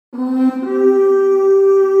Spears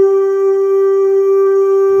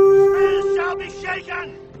shall be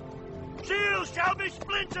shaken! Shields shall be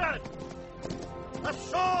splintered! A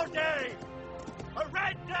sword day! A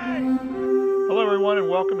red day! Hello, everyone, and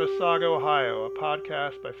welcome to Saga, Ohio, a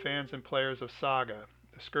podcast by fans and players of Saga,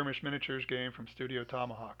 the skirmish miniatures game from Studio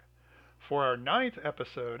Tomahawk. For our 9th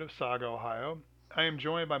episode of Saga, Ohio, I am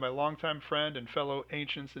joined by my longtime friend and fellow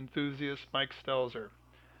Ancients enthusiast, Mike Stelzer.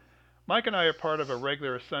 Mike and I are part of a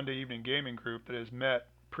regular Sunday evening gaming group that has met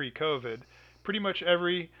pre-COVID pretty much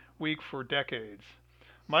every week for decades.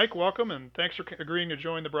 Mike, welcome, and thanks for agreeing to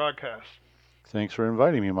join the broadcast. Thanks for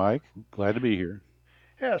inviting me, Mike. Glad to be here.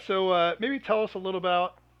 Yeah, so maybe tell us a little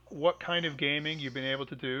about what kind of gaming you've been able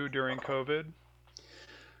to do during COVID.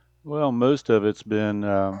 Well, most of it's been,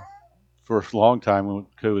 for a long time when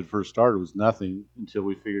COVID first started, was nothing until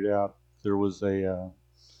we figured out there was a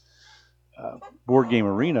board game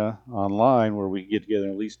arena online where we could get together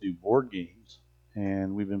and at least do board games.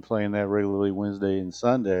 And we've been playing that regularly Wednesday and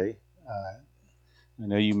Sunday. I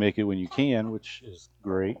know you make it when you can, which is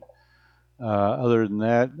great. Other than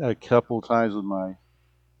that, a couple times with my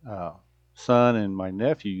son and my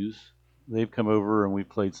nephews, they've come over and we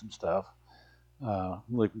played some stuff.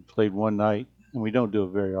 Like we played one night, and we don't do it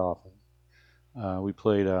very often. We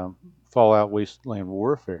played Fallout Wasteland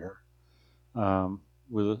Warfare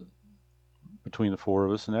between the four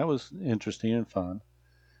of us, and that was interesting and fun.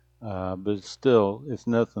 But still, it's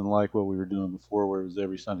nothing like what we were doing before, where it was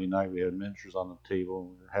every Sunday night we had miniatures on the table and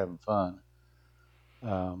we were having fun.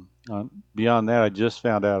 Beyond that, I just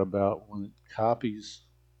found out about when it copies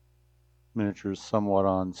miniatures somewhat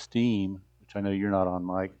on Steam, which I know you're not on,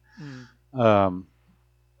 Mike. Um,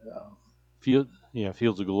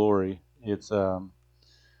 Fields of Glory. It's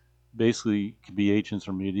basically could be ancients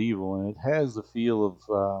or medieval, and it has the feel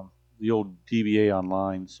of the old DBA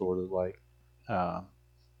Online, sort of like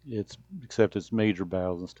it's except it's major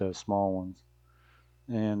battles instead of small ones,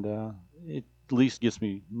 and it at least gives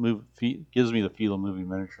me the feel of moving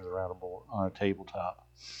miniatures around on a tabletop.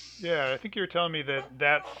 Yeah, I think you were telling me that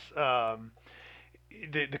that's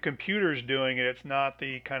the computer's doing it. It's not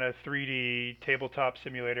the kind of 3D tabletop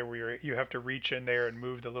simulator where you have to reach in there and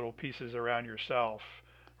move the little pieces around yourself,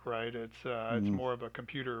 right? It's more of a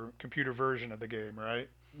computer version of the game, right?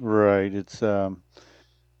 Right. It's for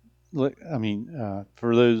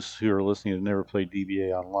those who are listening that never played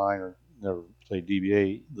DBA online or never played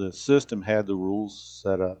DBA, the system had the rules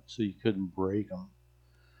set up so you couldn't break them,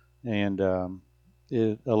 and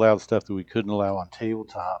it allowed stuff that we couldn't allow on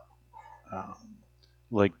tabletop, um,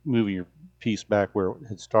 like moving your piece back where it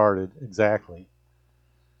had started exactly,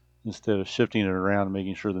 instead of shifting it around and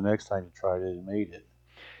making sure the next time you tried it, it made it.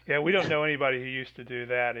 Yeah, we don't know anybody who used to do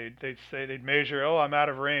that. They'd say they'd measure, oh, I'm out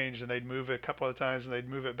of range, and they'd move it a couple of times, and they'd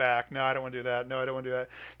move it back. No, I don't want to do that. No, I don't want to do that.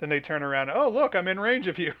 Then they turn around, oh, look, I'm in range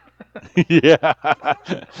of you. Yeah,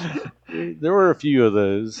 there were a few of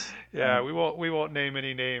those. Yeah, we won't name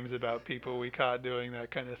any names about people we caught doing that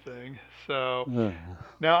kind of thing. So Uh,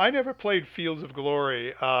 now I never played Fields of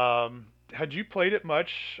Glory. Had you played it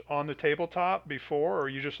much on the tabletop before, or are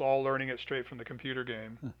you just all learning it straight from the computer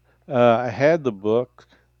game? I had the book,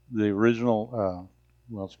 the original.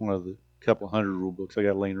 Well, it's one of the couple hundred rule books I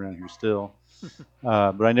got laying around here still,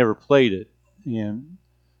 but I never played it, and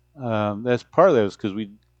that's part of that is because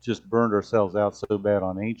we just burned ourselves out so bad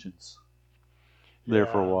on Ancients there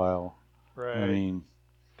for a Yeah, while. I right. mean,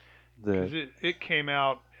 Because the it came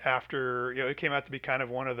out after, it came out to be kind of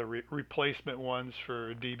one of the replacement ones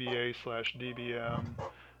for DBA slash DBM.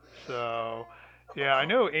 So, yeah, I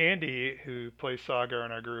know Andy, who plays Saga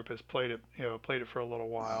in our group, has played it for a little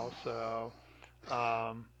while. So,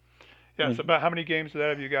 um, yeah. So, and about how many games of that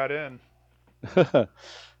have you got in?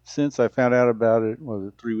 since I found out about it, was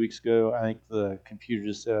it 3 weeks ago? I think the computer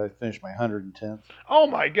just said I finished my 110th. Oh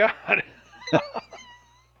my God!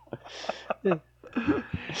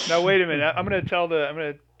 Now wait a minute. I'm gonna tell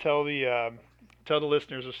the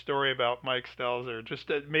listeners a story about Mike Stelzer, just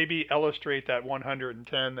to maybe illustrate that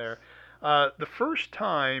 110 there. The first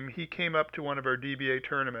time he came up to one of our DBA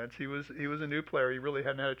tournaments, he was a new player. He really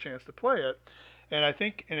hadn't had a chance to play it, and I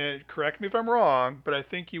think, correct me if I'm wrong, but I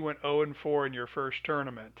think you went 0 and 4 in your first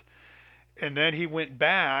tournament, and then he went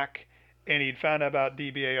back and he'd found out about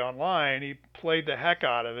DBA online. He played the heck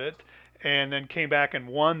out of it, and then came back and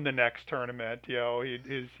won the next tournament.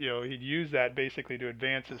 He'd use that basically to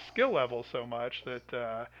advance his skill level so much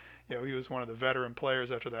that he was one of the veteran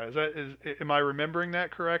players after that. Am I remembering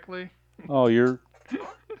that correctly? Oh, you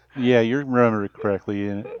remember it correctly.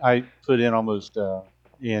 And I put in almost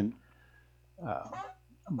in uh,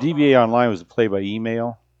 DBA Online was a play by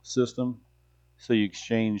email system, so you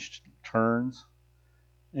exchanged turns,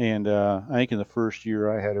 And I think in the first year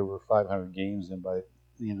I had over 500 games in by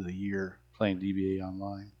the end of the year playing DBA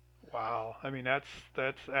online. Wow. I mean, that's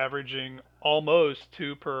averaging almost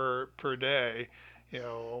two per day.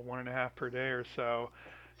 One and a half per day or so.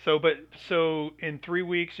 So in 3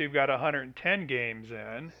 weeks you've got 110 games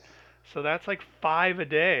in. So that's like five a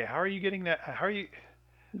day. How are you getting that? How are you?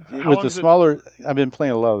 How With long the is it? smaller, I've been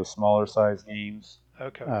playing a lot of the smaller size games.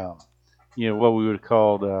 Okay. Um, what we would have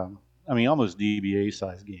called, almost DBA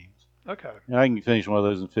size games. Okay. And I can finish one of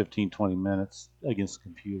those in 15, 20 minutes against the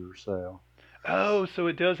computer. So, Oh, so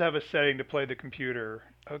it does have a setting to play the computer.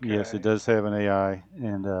 yes, it Okay. does have an AI.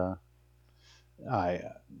 And I,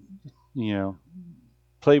 you know,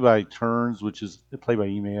 play by turns, which is play by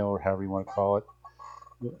email or however you want to call it,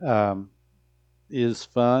 is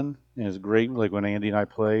fun and is great. Like when Andy and I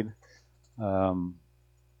played, um,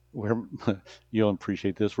 where you'll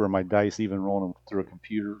appreciate this, where my dice even rolling through a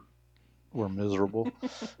computer were miserable.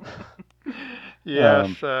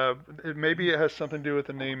 Yes, Um, maybe it has something to do with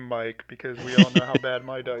the name Mike because we all know how bad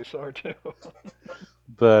my dice are too.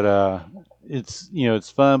 but it's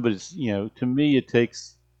fun, but it's to me it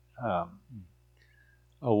takes um,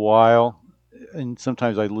 a while, and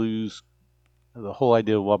sometimes I lose the whole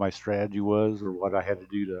idea of what my strategy was or what I had to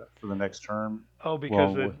do to for the next turn. Oh,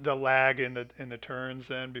 because Well, the lag in the turns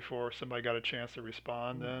then before somebody got a chance to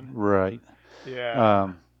respond then. right. Yeah.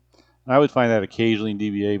 Um, I would find that occasionally in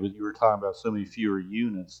DBA, but you were talking about so many fewer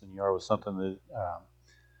units than you are with something that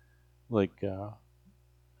like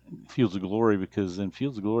Fields of Glory, because in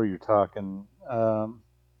Fields of Glory you're talking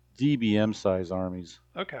DBM size armies.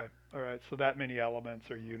 Okay. All right. So that many elements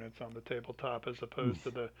or units on the tabletop as opposed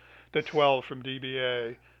to the 12 from DBA.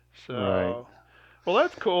 Right. So, well,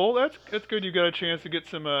 that's cool. That's good. You got a chance to get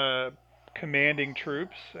some commanding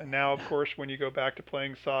troops, and now, of course, when you go back to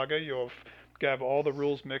playing Saga, you'll have all the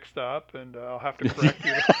rules mixed up, and I'll have to correct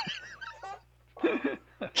you.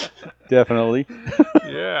 Definitely.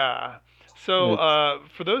 Yeah. So,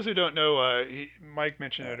 It's for those who don't know, Mike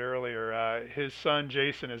mentioned it earlier. His son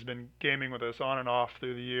Jason has been gaming with us on and off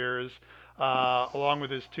through the years, along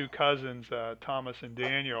with his two cousins, Thomas and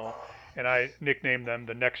Daniel. And I nicknamed them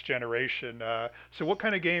the Next Generation. So, what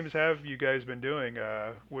kind of games have you guys been doing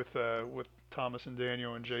with Thomas and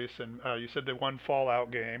Daniel and Jason? You said the one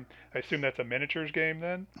Fallout game. I assume that's a miniatures game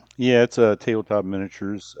then. yeah, it's a tabletop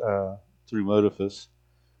miniatures through Modifus,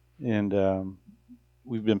 and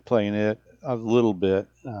we've been playing it a little bit.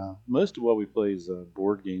 Most of what we play is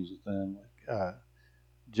board games with them. Like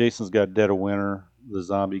Jason's got Dead of Winter, the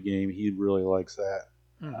zombie game. He really likes that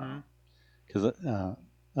Mm-hmm. because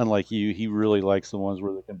unlike you, he really likes the ones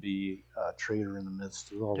where there can be a traitor in the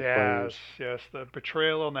midst of all the Yes, players. yes, the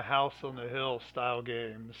Betrayal on the House on the Hill style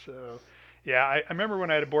games. So, yeah, I remember when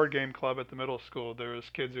I had a board game club at the middle school, there was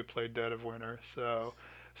kids who played Dead of Winter. So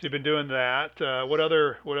you've been doing that. What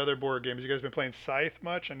other board games? You guys been playing Scythe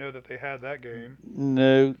much? I know that they had that game.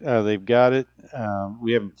 No, they've got it.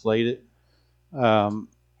 We haven't played it, um,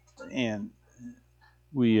 and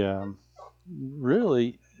we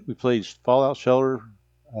really we played Fallout Shelter,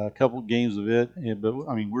 a couple games of it, but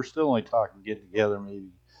I mean we're still only talking getting together maybe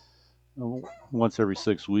once every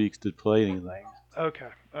 6 weeks to play anything. Okay,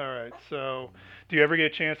 all right. So, do you ever get a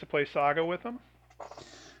chance to play Saga with them?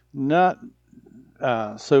 Not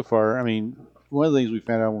so far. I mean, one of the things we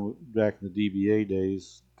found out back in the DBA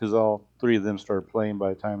days, because all three of them started playing by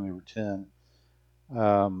the time they were 10,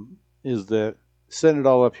 is that setting it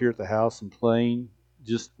all up here at the house and playing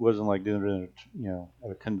just wasn't like doing it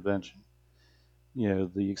at a convention.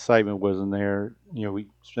 The excitement wasn't there. We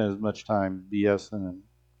spent as much time BSing and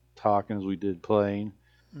talking as we did playing.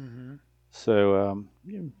 Mm-hmm. So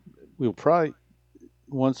we'll probably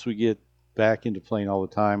once we get back into playing all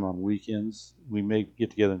the time on weekends, we may get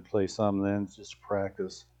together and play some then just to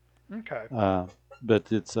practice. Okay. Uh,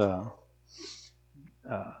 but it's uh,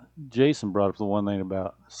 Jason brought up the one thing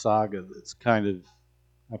about Saga that's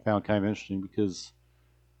I found kind of interesting because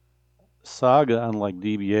Saga, unlike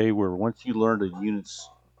DBA, where once you learned a unit's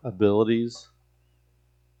abilities,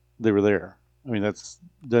 they were there. I mean, that's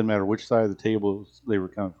doesn't matter which side of the table they were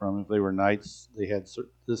coming from. If they were knights, they had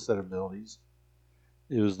this set of abilities.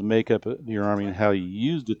 It was the makeup of your army and how you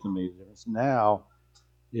used it that made a difference. Now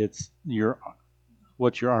it's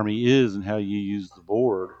what your army is and how you use the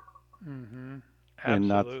board, Mm-hmm.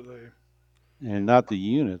 and Absolutely. not the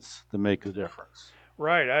units that make the difference.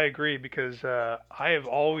 Right, I agree because I have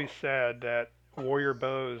always said that warrior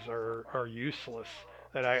bows are useless.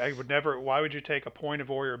 That I would never. Why would you take a point of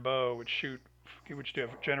warrior bow, which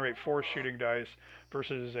generate four shooting dice,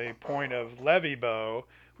 versus a point of levy bow,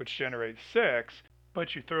 which generates six?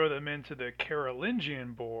 But you throw them into the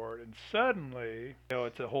Carolingian board, and suddenly,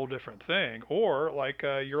 it's a whole different thing. Or like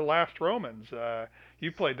your last Romans,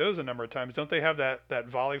 you played those a number of times. Don't they have that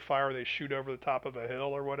volley fire? They shoot over the top of a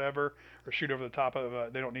hill or whatever, or shoot over the top of a.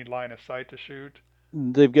 They don't need line of sight to shoot.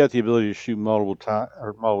 They've got the ability to shoot multiple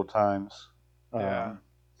times, Yeah.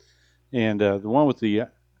 and the one with the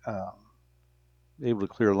able to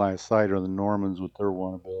clear line of sight are the Normans with their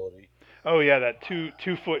one ability. Oh yeah, that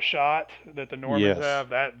 2 foot shot that the Normans Yes. have.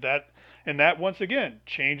 That once again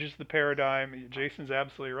changes the paradigm. Jason's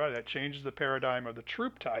absolutely right. That changes the paradigm of the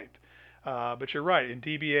troop type. But you're right. In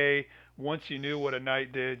DBA, once you knew what a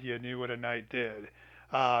knight did, you knew what a knight did.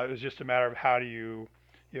 It was just a matter of how do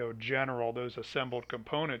general those assembled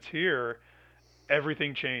components. Here,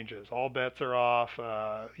 everything changes. All bets are off.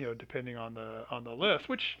 Depending on the list,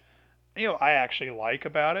 which I actually like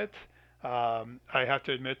about it. I have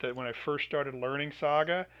to admit that when I first started learning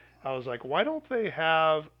Saga, I was like, why don't they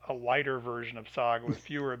have a lighter version of Saga with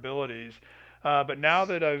fewer abilities? But now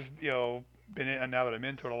that I've been in, and now that I'm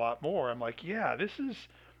into it a lot more, I'm like, yeah, this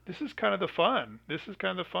is kind of the fun. This is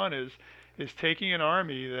kind of the fun is taking an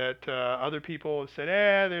army that other people have said,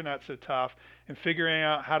 they're not so tough, and figuring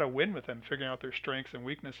out how to win with them, figuring out what their strengths and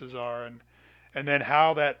weaknesses are, and then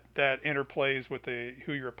how that interplays with the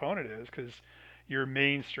who your opponent is, because your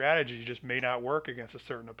main strategy just may not work against a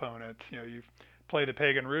certain opponent. You play the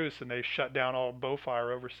Pagan Rus and they shut down all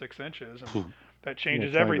bowfire over 6 inches, and that Yeah,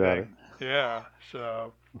 changes tell me about it. everything. Yeah.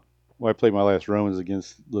 So Well, I played my last Romans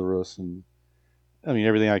against the Rus, and I mean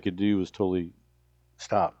everything I could do was totally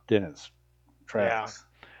stopped in its yeah, tracks.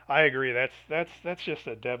 I agree. That's just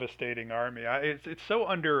a devastating army. It's so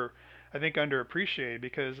I think underappreciated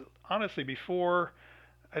because honestly, before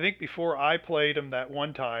I played them that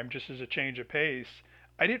one time, just as a change of pace,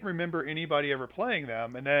 I didn't remember anybody ever playing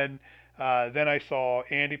them. And then I saw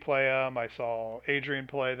Andy play them, I saw Adrian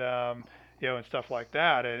play them, and stuff like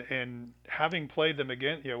that. And having played them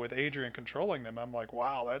again, with Adrian controlling them, I'm like,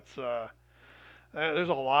 wow, there's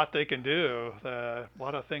a lot they can do. A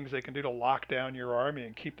lot of things they can do to lock down your army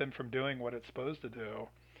and keep them from doing what it's supposed to do.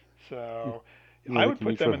 Yeah, So yeah, I they would can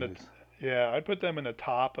put them in the neutralize. yeah, I'd put them in the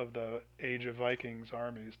top of the Age of Vikings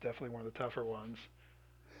armies. Definitely one of the tougher ones.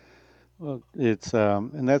 Well, it's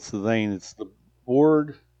and that's the thing. It's the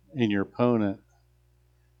board and your opponent.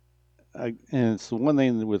 And it's the one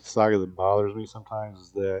thing with Saga that bothers me sometimes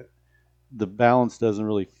is that the balance doesn't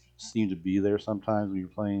really seem to be there sometimes when you're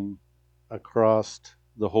playing across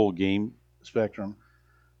the whole game spectrum.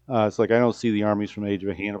 It's like I don't see the armies from Age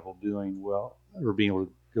of Hannibal doing well or being able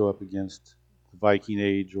to go up against the Viking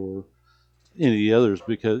Age or any of the others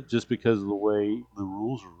because of the way the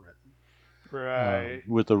rules are written. Right,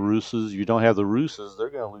 With the Russes, you don't have the Russes, they're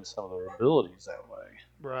going to lose some of their abilities that way.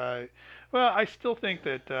 right. Well, I still think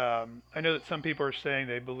that I know that some people are saying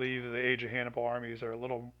they believe that the Age of Hannibal armies are a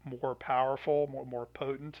little more powerful, more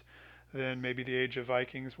potent than maybe the Age of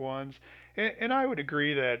Vikings ones, and I would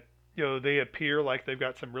agree that they appear like they've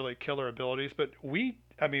got some really killer abilities, but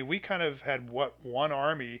I mean, we kind of had one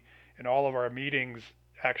army in all of our meetings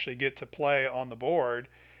actually get to play on the board,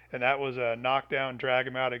 and that was a knockdown, drag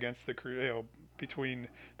them out against between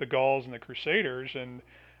the Gauls and the Crusaders, and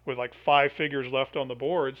with like 5 figures left on the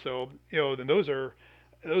board. So then those are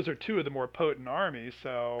two of the more potent armies.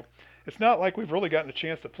 So it's not like we've really gotten a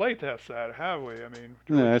chance to play test that, have we? I mean,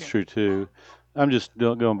 we No, really that's can't. true too. I'm just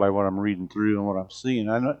going by what I'm reading through and what I'm seeing.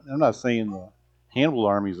 I'm not saying the Hannibal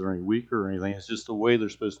armies are any weaker or anything. It's just the way they're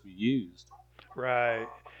supposed to be used Right.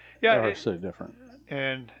 Yeah. are so different.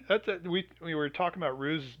 And we were talking about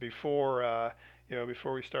ruses before,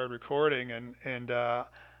 before we started recording, and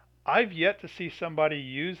I've yet to see somebody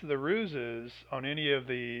use the ruses on any of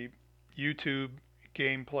the YouTube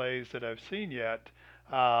gameplays that I've seen yet.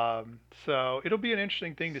 So it'll be an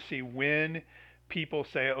interesting thing to see when people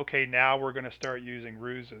say, okay, now we're going to start using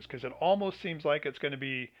ruses, because it almost seems like it's going to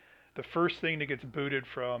be the first thing that gets booted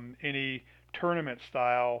from any tournament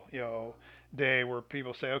style, day where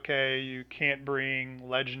people say, okay, you can't bring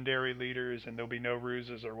legendary leaders and there'll be no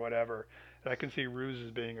ruses or whatever. And I can see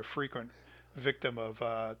ruses being a frequent victim of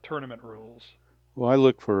tournament rules. Well, I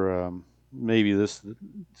look for maybe this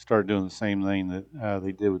start doing the same thing that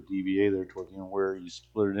they did with DBA there toward the end, where you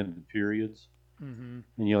split it into periods, Hmm.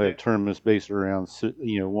 and you'll Yeah, have tournaments based around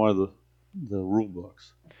one of the rule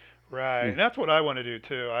books. right. Yeah. And that's what I want to do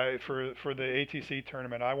too. For the ATC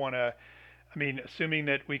tournament, I want to. I mean, assuming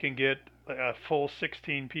that we can get a full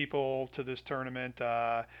 16 people to this tournament,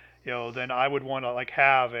 then I would want to like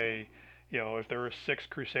have if there were 6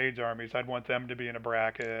 Crusades armies, I'd want them to be in a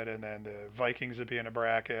bracket, and then the Vikings would be in a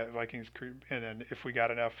bracket. And then if we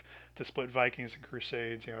got enough to split Vikings and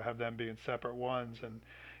Crusades, have them be in separate ones. And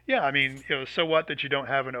yeah, I mean, so what that you don't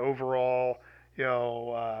have an overall,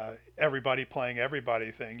 everybody playing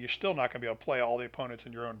everybody thing. You're still not going to be able to play all the opponents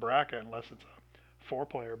in your own bracket unless it's a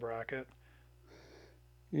 4-player bracket.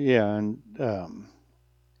 Yeah, and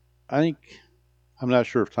I think I'm not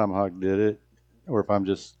sure if Tomahawk did it or if I'm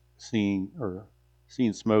just seeing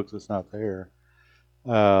smoke that's not there.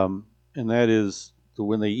 And that is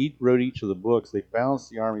when they wrote each of the books, they balanced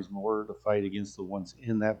the armies more to fight against the ones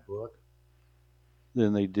in that book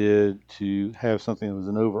than they did to have something that was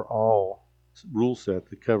an overall rule set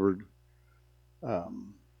that covered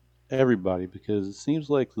everybody. Because it seems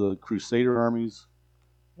like the Crusader armies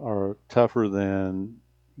are tougher than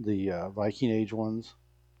the Viking Age ones,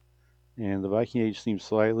 and the Viking Age seems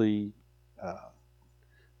slightly, I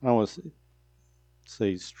don't want to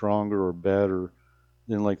say stronger or better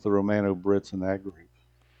than like the Romano Brits in that group.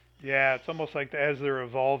 Yeah, it's almost like as they're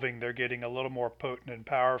evolving, they're getting a little more potent and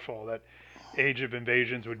powerful. That Age of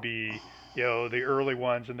Invasions would be, the early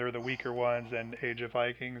ones, and they're the weaker ones, and Age of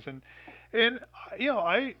Vikings, and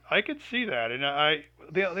I could see that, and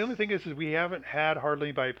the only thing is we haven't had hardly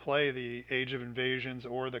anybody play the Age of Invasions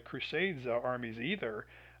or the Crusades armies either.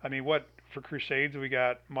 I mean, what for Crusades we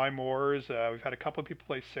got My Moors, we've had a couple of people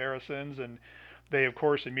play Saracens, and they of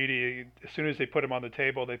course immediately as soon as they put them on the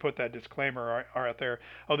table, they put that disclaimer out there.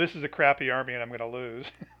 Oh, this is a crappy army, and I'm going to lose.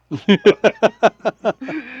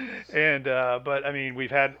 And but I mean,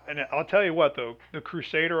 we've had, and I'll tell you what though, the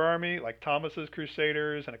Crusader army, like Thomas's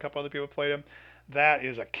Crusaders, and a couple other people played them. That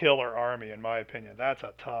is a killer army in my opinion. That's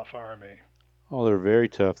a tough army. Oh, they're very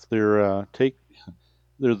tough. They're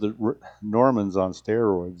the Normans on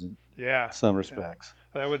steroids in Yeah, some yeah. respects.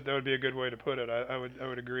 That would be a good way to put it. I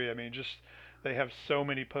would agree. I mean, just they have so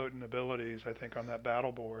many potent abilities. I think on that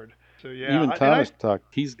battle board. So yeah, Even Thomas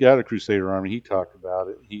talked. He's got a Crusader army. He talked about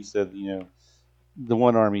it. He said, the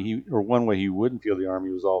one army one way he wouldn't feel the army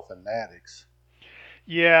was all fanatics.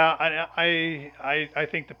 Yeah, I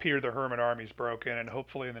think the Peter the Hermit army is broken, and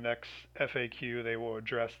hopefully in the next FAQ they will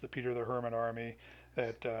address the Peter the Hermit army.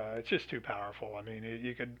 That it's just too powerful. I mean,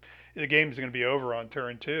 the game's going to be over on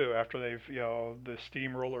turn 2 after they've the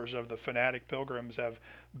steamrollers of the fanatic pilgrims have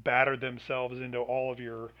battered themselves into all of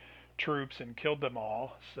your troops and killed them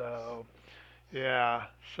all. So yeah,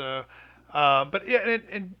 so but yeah,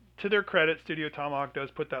 and to their credit, Studio Tomahawk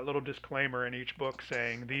does put that little disclaimer in each book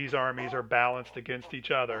saying these armies are balanced against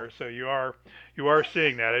each other. So you are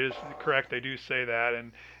seeing that. It is correct. They do say that,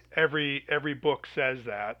 and every book says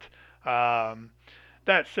that.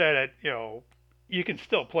 That said, you can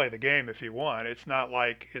still play the game if you want. It's not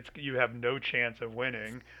like you have no chance of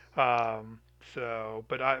winning. But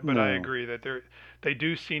I No. agree that they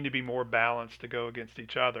do seem to be more balanced to go against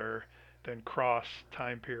each other than cross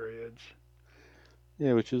time periods.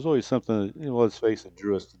 Yeah, which is always something that, let's face it,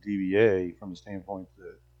 drew us to DBA from the standpoint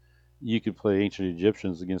that you could play ancient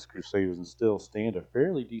Egyptians against Crusaders and still stand a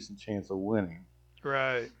fairly decent chance of winning.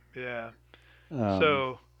 Right. Yeah. Um,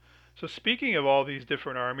 So so speaking of all these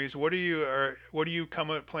different armies, what do you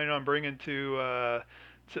planning on bringing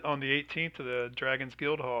on the 18th to the Dragons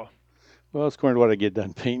Guild Hall? well, it's according to what I get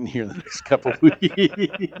done painting here in the next couple of weeks.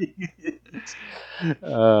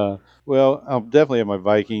 Well, I'll definitely have my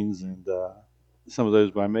Vikings and some of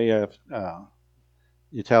those, but I may have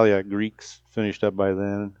Italiac Greeks finished up by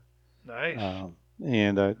then. Nice.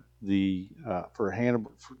 And the for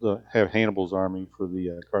Hannibal have Hannibal's army for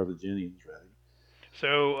the Carthaginians ready.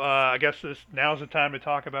 So I guess now's the time to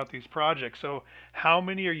talk about these projects. So how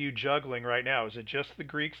many are you juggling right now? Is it just the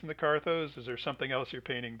Greeks and the Carthos? Is there something else you're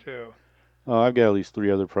painting too? I've got at least 3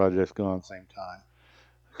 other projects going at the same time.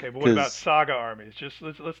 Okay, but what about Because Saga armies? Just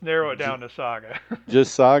let's narrow it down to Saga.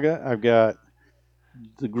 just Saga, I've got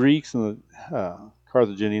the Greeks and the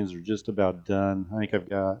Carthaginians are just about done. I think I've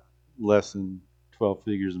got less than 12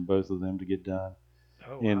 figures in both of them to get done.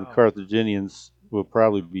 Oh And the wow. Carthaginians will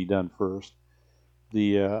probably be done first.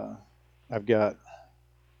 The I've got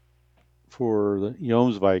for the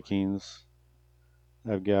Yomes Vikings,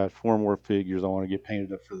 I've got 4 more figures I want to get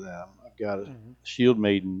painted up for them. I've got a Mhm. Shield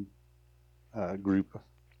Maiden group of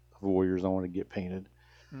warriors I want to get painted.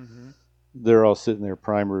 Mhm. They're all sitting there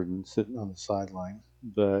primered and sitting on the sideline.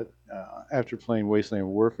 But after playing Wasteland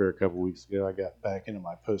Warfare a couple weeks ago, I got back into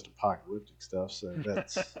my post-apocalyptic stuff. So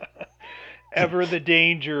that's Ever the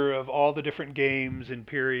danger of all the different games and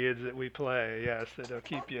periods that we play. Yes, that'll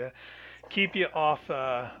keep you off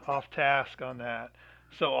task on that.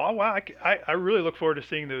 So, oh wow, I really look forward to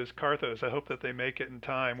seeing those Carthos. I hope that they make it in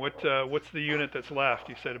time. What's the unit that's left?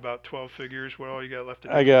 You said about 12 figures. What all you got left to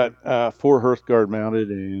do I with them? got 4 Hearthguard mounted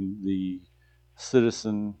and the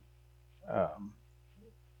Citizen um,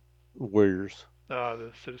 Warriors.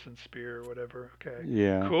 The Citizen Spear or whatever. Okay,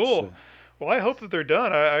 Yeah. cool. So Well, I hope that they're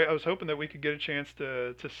done. I was hoping that we could get a chance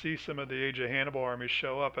to see some of the Age of Hannibal armies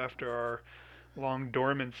show up after our long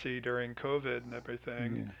dormancy during COVID and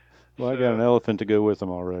everything. yeah. Well, I got an So elephant to go with them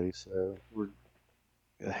already, so we're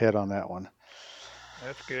ahead on that one.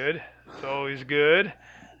 that's good. It's always good.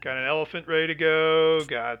 Got an elephant ready to go.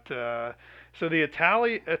 Got so the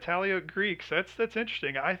Italia Greeks. That's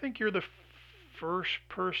interesting. I think you're the first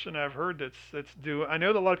person I've heard that's doing. I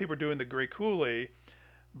know that a lot of people are doing the Graeculi,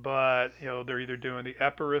 but they're either doing the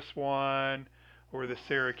Epirus one or the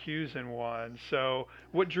Syracusan one. So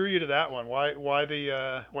what drew you to that one? Why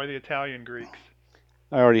the Italian Greeks?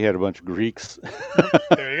 I already had a bunch of Greeks,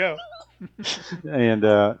 There you go. and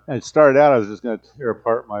it started out I was just going to tear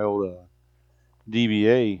apart my old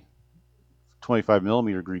DBA 25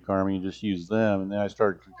 millimeter Greek army and just use them, and then I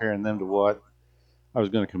started comparing them to what I was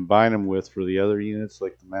going to combine them with for the other units,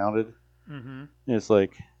 like the mounted. Mhm. And it's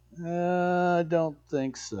like, I don't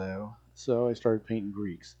think so. So I started painting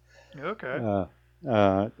Greeks. Okay.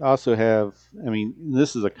 I also have, I mean,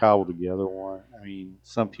 this is a cobbled together one. I mean,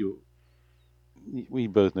 some people, we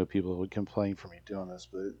both know people would complain for me doing this,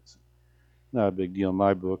 but it's not a big deal in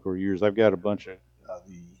my book or yours. I've got a bunch of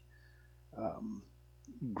the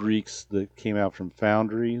Greeks that came out from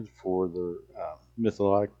Foundry for the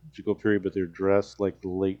mythological period, but they're dressed like the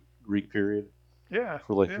late Greek period Yeah.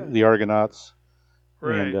 for like Yeah. the Argonauts,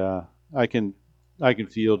 and Right. I can I can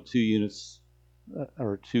field 2 units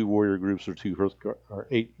or 2 warrior groups or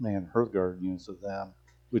 8-man Hearthguard units of them,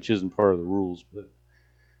 which isn't part of the rules. But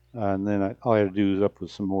and then all I had to do is up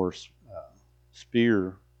with some more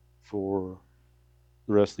spear for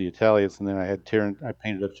the rest of the Italians, and then I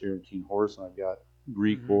painted up Tarentine horse, and I've got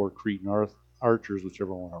Greek Mhm. or Cretan archers,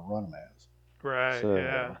 whichever one I run them as. Right.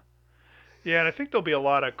 Yeah. So Yeah, and I think there'll be a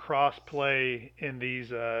lot of cross play in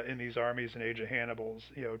these armies in Age of Hannibal's.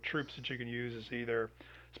 Troops that you can use as either,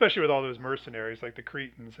 especially with all those mercenaries like the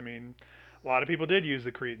Cretans. I mean, a lot of people did use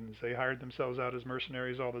the Cretans. They hired themselves out as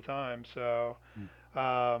mercenaries all the time. So,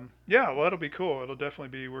 yeah, well, that'll be cool. It'll definitely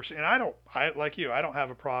be worse. And I like you. I don't have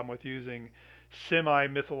a problem with using semi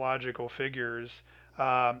mythological figures.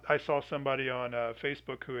 I saw somebody on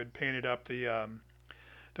Facebook who had painted up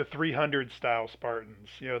the 300 style Spartans,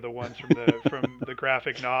 the ones from the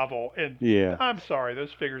graphic novel. And yeah, I'm sorry,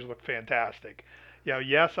 those figures look fantastic.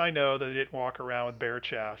 Yes, I know that they didn't walk around with bare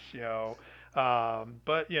chests,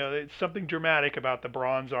 but it's something dramatic about the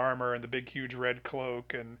bronze armor and the big, huge red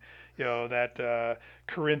cloak, and that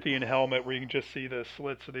Corinthian helmet where you can just see the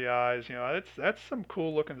slits of the eyes. That's some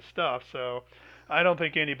cool looking stuff. So I don't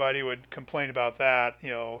think anybody would complain about that.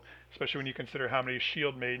 Especially when you consider how many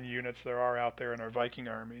Shield Maiden units there are out there in our Viking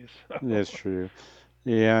armies. that's true.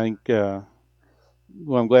 Yeah, I think.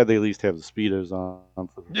 Well, I'm glad they at least have the speedos on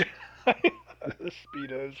for Yeah, the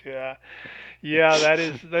speedos. Yeah, yeah.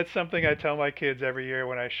 That's something I tell my kids every year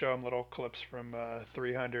when I show them little clips from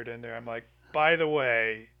 300 in there. I'm like, by the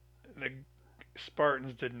way, the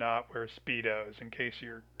Spartans did not wear speedos. In case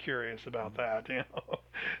you're curious about that,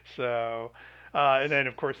 So, and then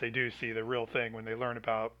of course they do see the real thing when they learn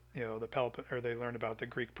about the or they learn about the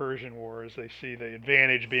Greek-Persian wars. They see the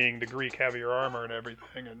advantage being the Greek heavier armor and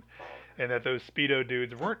everything, and that those speedo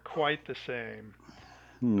dudes weren't quite the same.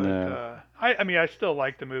 But no. I mean, I still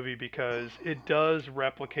like the movie because it does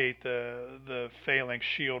replicate the phalanx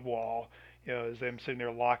shield wall. As them sitting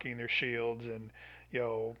there locking their shields and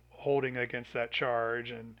holding against that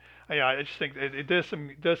charge. And yeah, I just think it does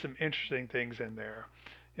some interesting things in there.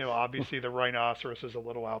 Obviously the rhinoceros is a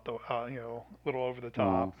little little over the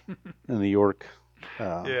top. Oh, and the York,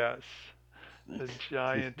 uh, Yes, the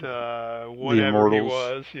giant the whatever he Immortals.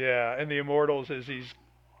 was. Yeah, and the immortals is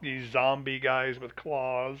these zombie guys with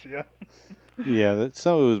claws. Yeah. Yeah,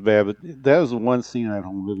 some of it was bad, but that was the one scene in that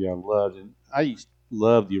whole movie I loved. And I used to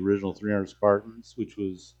love the original 300 Spartans, which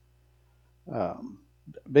was um,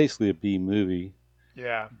 basically a B movie.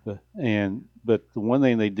 Yeah. But the one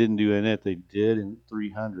thing they didn't do in it, they did in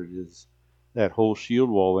 300 is that whole shield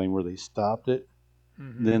wall thing where they stopped it.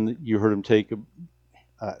 Mhm. Then you heard them take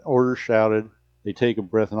order shouted. They take a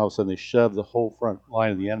breath, and all of a sudden they shove the whole front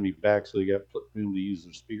line of the enemy back, so they got room to use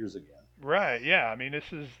their spears again. Right. Yeah. I mean,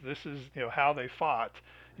 this is how they fought.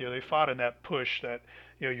 They fought in that push that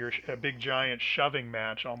you're a big giant shoving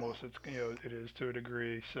match almost. It's it is to a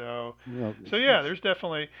degree. So Well, so yeah, there's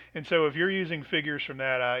definitely. And so if you're using figures from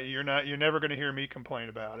that, you're never going to hear me complain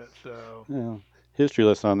about it. So yeah. history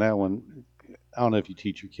lesson on that one. I don't know if you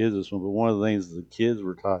teach your kids this one, but one of the things the kids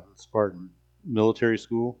were taught at Spartan military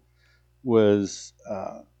school was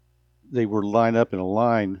they were lined up in a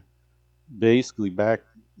line, basically back,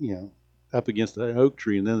 up against an oak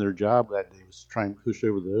tree, and then their job that day was to try and push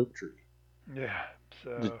over the oak tree Yeah.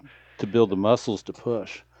 to, So to build the muscles to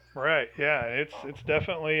push. right, yeah, it's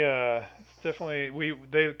definitely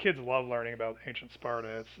the kids love learning about ancient Sparta.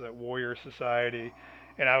 It's that warrior society,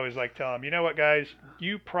 and I was like telling them, you know what, guys,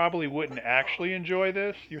 you probably wouldn't actually enjoy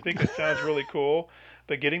this. You think it sounds really cool,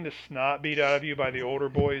 but getting the snot beat out of you by the older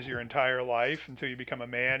boys your entire life until you become a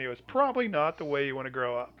man, it's probably not the way you want to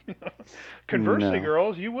grow up. Conversely, No.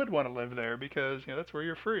 girls, you would want to live there because that's where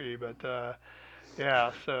you're free. But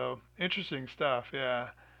yeah, so interesting stuff. Yeah.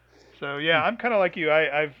 So yeah, I'm kind of like you.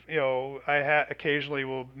 I've occasionally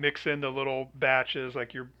will mix in the little batches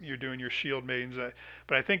like you're doing your shield maidens,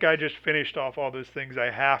 but I think I just finished off all those things I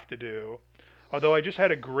have to do. Although I just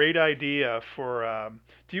had a great idea for.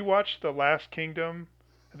 Do you watch The Last Kingdom?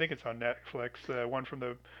 I think it's on Netflix. The one from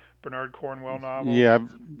the Bernard Cornwell novels. Yeah,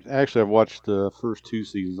 I've watched the first two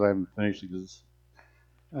seasons. I haven't finished it because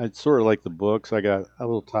I sort of like the books. I got a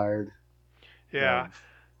little tired Yeah. of.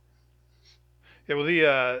 Yeah,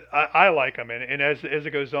 well, I like them, and as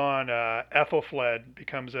it goes on, Ethelfled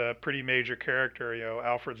becomes a pretty major character,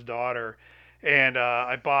 Alfred's daughter, and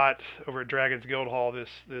I bought over at Dragon's Guild Hall this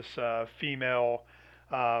female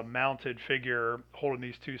mounted figure holding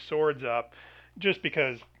these two swords up, just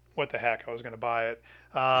because what the heck, I was going to buy it,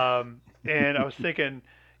 and I was thinking,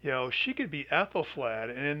 she could be Ethelfled,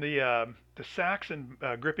 and in the Saxon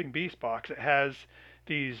Gripping Beast box, it has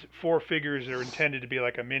these four figures that are intended to be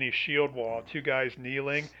like a mini shield wall, two guys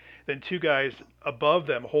kneeling, then two guys above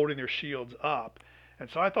them holding their shields up. And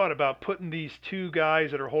so I thought about putting these two guys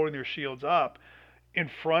that are holding their shields up in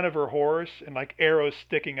front of her horse and like arrows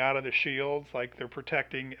sticking out of the shields, like they're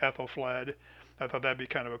protecting Ethelfled. I thought that'd be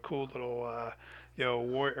kind of a cool little,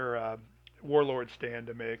 warlord stand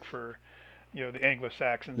to make for the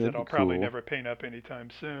Anglo-Saxons that That'd be I'll probably cool. never paint up anytime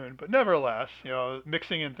soon. But nevertheless,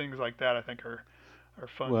 mixing in things like that I think are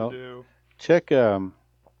fun to Well, do. check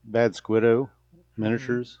Bad Squiddo Hmm.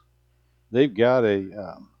 miniatures. They've got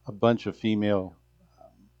a bunch of female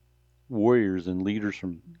warriors and leaders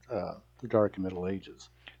from the Dark and Middle Ages.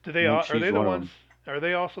 Do they I think are she's they the one of ones? them. Are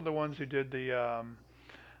they also the ones who did the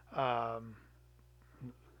um,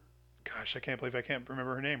 gosh, I can't believe I can't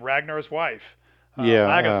remember her name. Ragnar's wife, Yeah,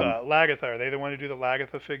 Lagatha. Lagatha. Are they the one who do the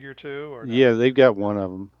Lagatha figure too, or yeah, no? they've got one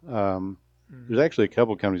of them. There's Hmm. actually a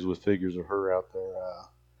couple companies with figures of her out there.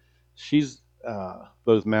 She's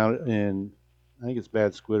both mounted, and I think it's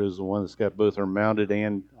Bad Squid is the one that's got both her mounted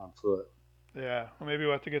and on foot. Yeah. Well, maybe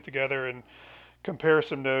we'll have to get together and compare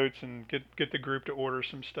some notes and get the group to order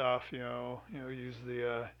some stuff. Use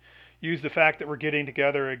the fact that we're getting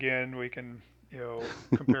together again. We can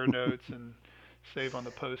compare notes and save on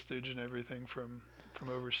the postage and everything from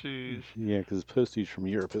overseas. Yeah, because postage from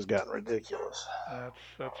Europe has gotten ridiculous.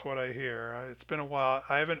 That's what I hear. It's been a while.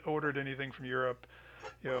 I haven't ordered anything from Europe,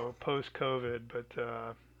 post COVID,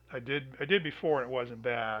 but I did before and it wasn't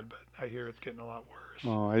bad. But I hear it's getting a lot worse.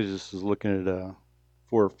 Oh, I just was looking at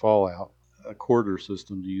for Fallout a quarter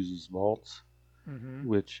system to use as vaults, Hmm.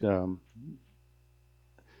 which I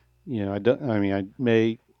don't. I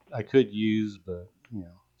mean, I could use, but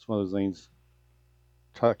it's one of those things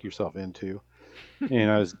talk yourself into. And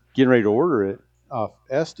I was getting ready to order it off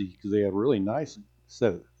Esty because they had a really nice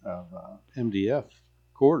set of MDF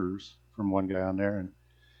quarters from one guy on there, and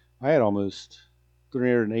I had almost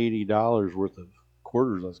 $380 worth of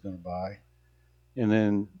quarters I was going to buy, and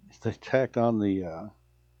then they tacked on the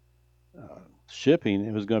shipping.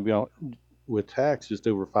 It was going to be with tax just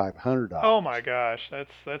over $500. Oh my gosh,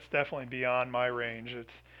 that's definitely beyond my range. It's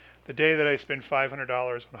the day that I spend $500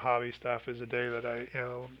 on hobby stuff is the day that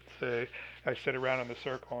say I sit around in the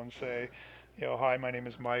circle and say, hi, my name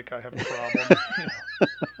is Mike. I have a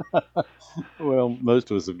problem. Well,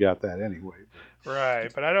 most of us have got that anyway.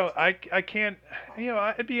 Right, but I don't. I can't.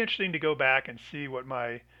 It'd be interesting to go back and see what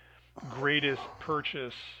my greatest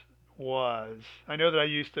purchase was. I know that I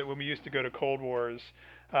used to when we used to go to Cold Wars.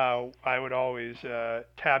 I would always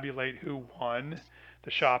tabulate who won the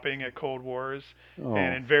shopping at Cold Wars, and Oh,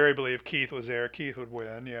 invariably, if Keith was there, Keith would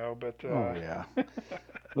win. But oh yeah.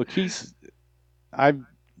 Well, Keith, I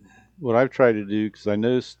what I've tried to do because I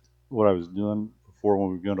noticed what I was doing before when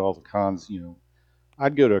we were going to all the cons.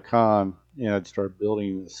 I'd go to a con and I'd start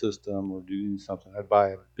building a system or doing something. I'd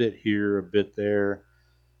buy a bit here, a bit there,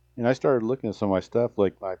 and I started looking at some of my stuff,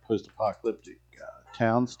 like my post-apocalyptic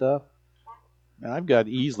town stuff. And I've got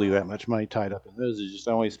easily that much money tied up in those. It's just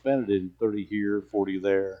I only spend it in 30 here, 40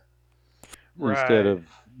 there. instead Right. of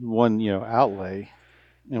one, outlay.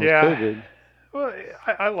 And with Yeah. COVID, Well,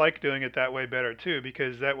 I like doing it that way better too,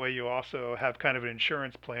 because that way you also have kind of an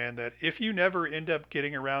insurance plan that if you never end up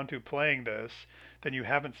getting around to playing this, then you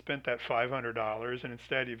haven't spent that $500, and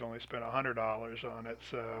instead you've only spent $100 on it.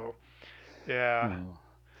 So yeah. uh,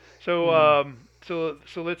 So mm,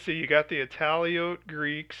 let's see. You got the Italiote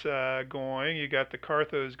Greeks going. You got the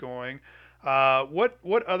Carthos going.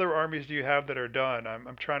 What other armies do you have that are done?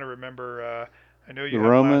 I'm trying to remember. I know you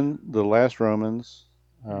have the last Romans,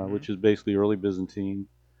 hmm which is basically early Byzantine.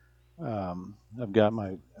 I've got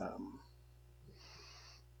my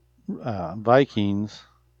Vikings,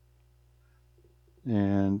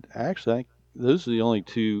 and actually, those are the only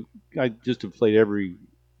two. I just have played every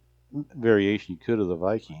variation you could of the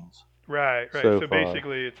Vikings Right, right. so So far.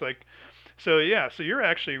 basically, it's like, so yeah. So you're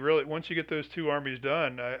actually really once you get those two armies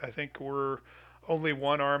done, I think we're only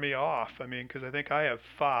one army off. I mean, because I think I have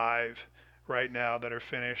five right now that are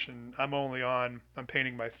finished, and I'm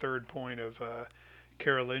painting my third point of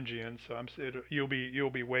Carolingian. So you'll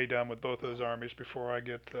be way done with both those armies before I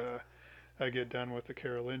get done with the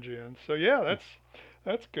Carolingians. So yeah,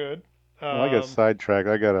 that's good. Well, I got Um, sidetracked.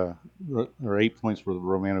 I got or 8 points for the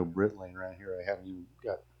Romano Brit lane right here. I haven't even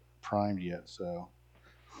got primed yet. So,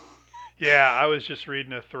 Yeah, I was just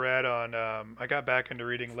reading a thread on. I got back into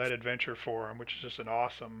reading Lead Adventure Forum, which is just an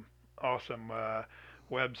awesome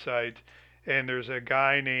website. And there's a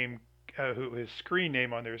guy named who his screen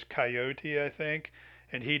name on there is Coyote, I think,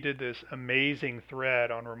 and he did this amazing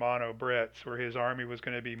thread on Romano Brits where his army was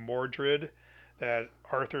going to be Mordred, that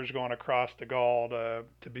Arthur's going across the Gaul to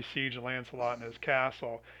besiege Lancelot in his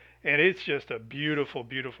castle. And it's just a beautiful,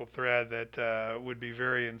 beautiful thread that would be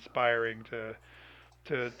very inspiring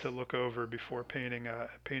to look over before painting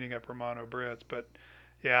up Romano Brits. But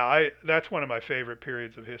yeah, I that's one of my favorite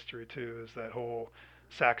periods of history too. Is that whole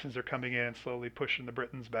Saxons are coming in and slowly pushing the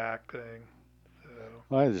Britons back thing. So.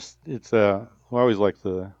 well, I always like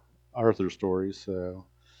the Arthur stories. So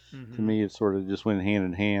to hmm me, it sort of just went hand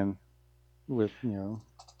in hand with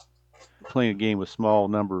playing a game with small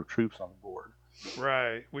number of troops on the board.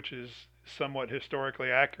 Right, which is somewhat historically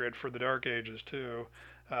accurate for the Dark Ages too.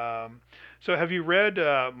 Um, so have you read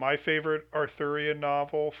my favorite Arthurian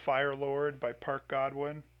novel, Fire Lord by Park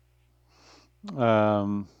Godwin?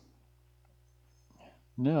 Um,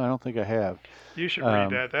 no, I don't think I have. You should read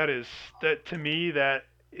Um, that. That to me that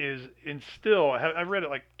is in still. I read it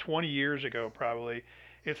like 20 years ago probably.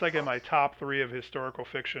 It's like in my top three of historical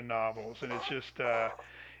fiction novels, and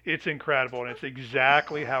it's incredible, and it's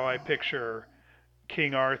exactly how I picture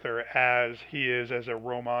King Arthur as he is as a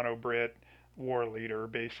Romano Brit war leader,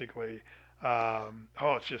 basically.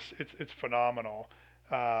 It's phenomenal.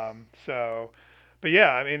 So but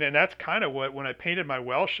yeah, I mean, and that's kind of what when I painted my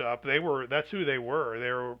Welsh up, that's who they were.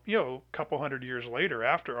 They were a couple hundred years later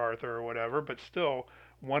after Arthur or whatever, but still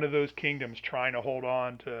one of those kingdoms trying to hold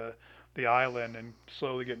on to the island and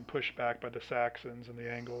slowly getting pushed back by the Saxons and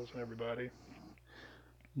the Angles and everybody.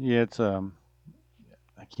 yeah, it's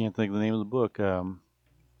I can't think of the name of the book.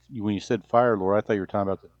 When you said Fire Lord, I thought you were talking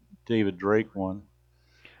about the David Drake one.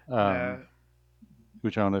 Nah,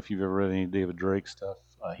 Which I don't know if you've ever read any David Drake stuff.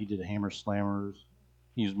 He did Hammer Slammers.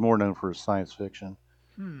 He's more known for his science fiction,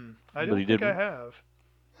 I but don't he did think I have.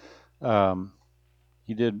 um,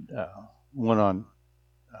 he did one on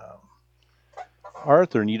um,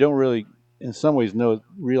 Arthur, and you don't really, in some ways,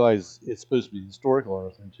 realize it's supposed to be historical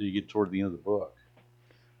Arthur until you get toward the end of the book.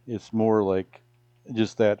 It's more like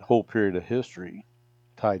just that whole period of history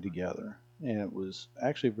tied together, and it was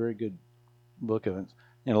actually a very good book of it,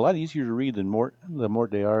 and a lot easier to read than the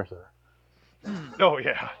Mort de Arthur. Oh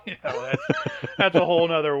yeah, that's a whole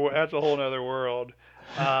nother world.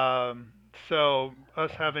 Um, so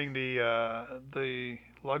us having the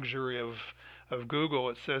luxury of Google,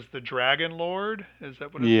 it says the Dragon Lord. Is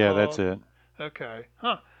that what it's Yeah, that's called? it. Okay,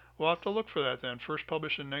 huh. We'll have to look for that then. First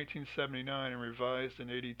published in 1979 and revised in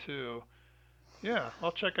 82. Yeah,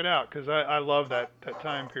 I'll check it out because I love that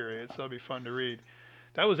time period. So it'll be fun to read.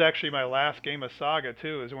 That was actually my last game of Saga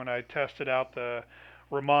too. Is when I tested out a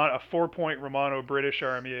 4-point Romano British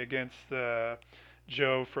army against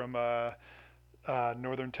Joe from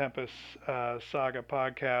Northern Tempest Saga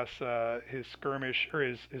podcast. His skirmish or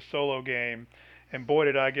his solo game, and boy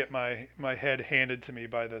did I get my head handed to me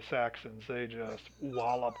by the Saxons. They just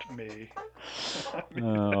walloped me. I mean,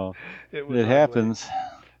 Uh, it was it ugly. happens.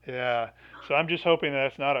 Yeah. So I'm just hoping that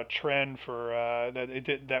that's not a trend for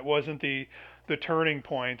that wasn't the turning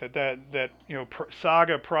point that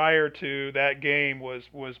Saga prior to that game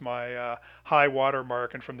was my high water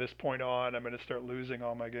mark, and from this point on I'm going to start losing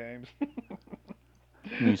all my games.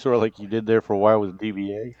 I mean, sort of like you did there for a while with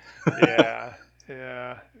DBA, Yeah,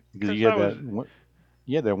 yeah. because Because I was,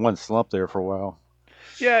 you had that one slump there for a while.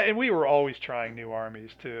 yeah, and we were always trying new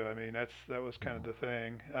armies too. I mean, that was kind of the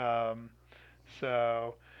thing.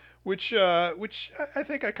 So, which I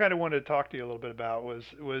think I kind of wanted to talk to you a little bit about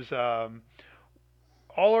was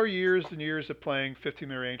all our years and years of playing 15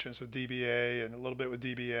 Mirror Ancients with DBA and a little bit with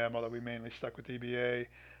DBM, although we mainly stuck with DBA.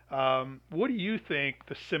 What do you think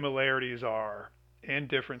the similarities are and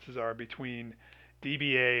differences are between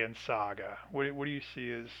DBA and Saga? What do you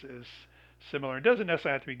see as similar? It doesn't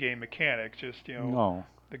necessarily have to be game mechanics, just No,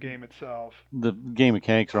 the game itself. the game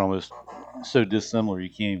mechanics are almost so dissimilar you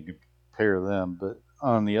can't even compare them. But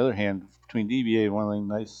on the other hand, between DBA, one of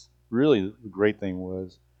the really the great thing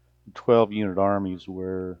was the 12 unit armies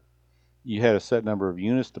where you had a set number of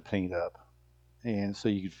units to paint up, and so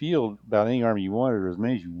you could field about any army you wanted or as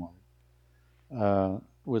many as you wanted.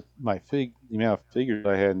 With the amount of figures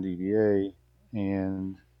I had in DBA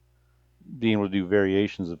and being able to do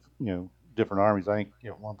variations of different armies, I think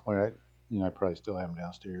at one point I probably still have them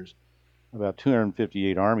downstairs. About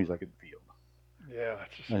 258 armies I could field Yeah,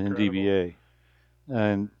 that's just in incredible. DBA.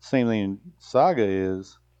 And same thing in Saga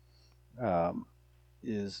um,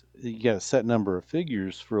 is you got a set number of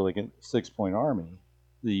figures for like a 6 point army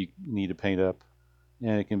that you need to paint up,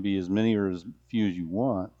 and it can be as many or as few as you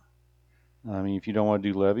want. I mean, if you don't want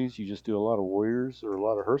to do levies, you just do a lot of warriors or a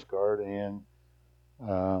lot of Hearthguard. And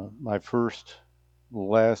my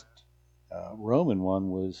last Roman one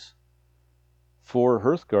was 4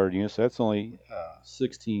 Hearthguard units. That's only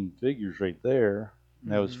 16 figures right there.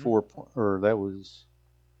 And that was Hmm. that was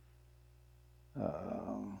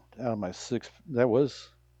out of my six. That was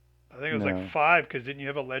I think it was like no, 5 because didn't you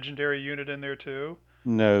have a legendary unit in there too?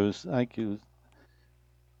 no. I think it was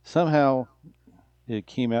somehow it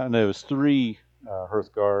came out. No, it was 3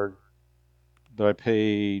 Hearthguard, but I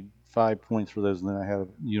paid 5 points for those, and then I had a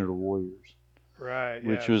unit of warriors, Right.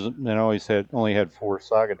 which Yes. was and I always had only had 4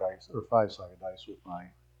 Saga dice or 5 Saga dice with my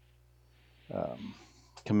um,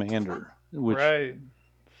 commander, which Right.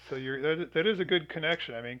 So that is a good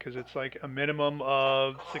connection. I mean, because it's like a minimum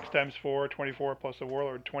of 6 times 4, 24 plus a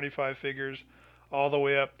warlord, 25 figures, all the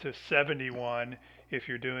way up to 71 if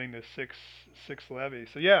you're doing the six levy.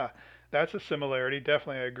 So yeah, that's a similarity.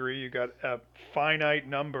 Definitely, I agree. You got a finite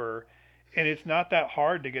number, and it's not that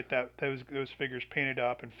hard to get those figures painted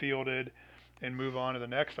up and fielded, and move on to the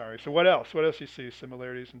next army. So what else? What else you see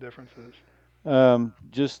similarities and differences?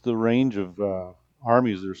 just the range of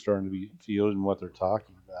armies that are starting to be fielded and what they're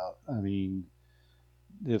talking about. I mean,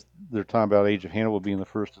 if they're talking about Age of Hannibal being the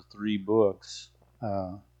first of 3 books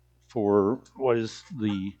uh, for what is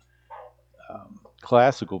the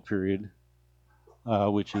classical period,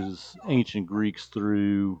 which is ancient Greeks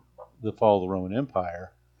through the fall of the Roman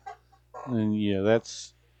Empire. And yeah,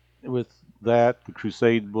 that's with that the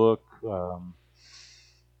Crusade book,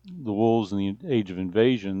 the Wolves and the Age of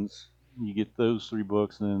Invasions. You get those 3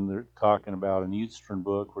 books, and then they're talking about an Eastern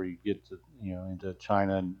book where you get to into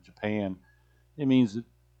China and Japan. It means at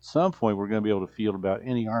some point we're going to be able to field about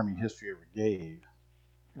any army history ever gave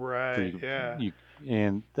for Right. you. Yeah. You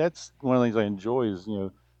and that's one of the things I enjoy is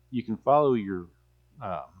you can follow your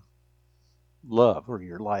um, love or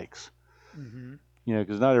your likes. Mhm.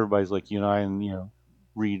 Because not everybody's like you and I, and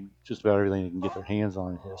read just about everything they can get their hands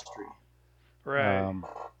on in history. Right. Um,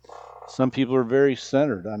 some people are very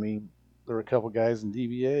centered. I mean, there are a couple guys in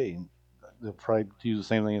DBA, and they'll probably do the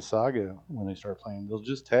same thing in Saga when they start playing. They'll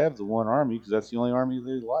just have the one army because that's the only army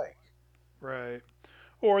they like. Right.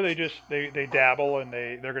 Or they dabble and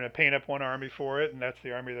they're going to paint up one army for it, and that's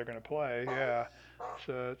the army they're going to play. Yeah.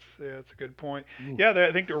 So it's a good point. Ooh. Yeah,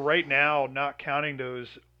 I think they're right now, not counting those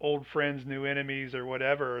old friends, new enemies, or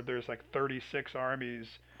whatever. There's like 36 armies,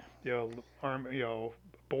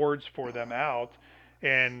 boards for them out,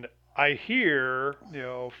 and I hear,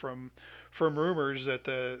 from rumors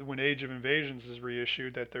that when Age of Invasions is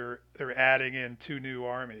reissued, that they're adding in 2 new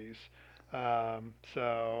armies.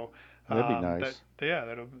 So That'd be that nice. yeah,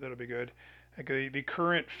 that'll be good. Like the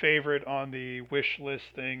current favorite on the wish list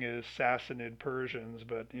thing is Sassanid Persians,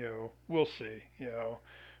 but we'll see.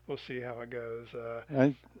 We'll see how it goes.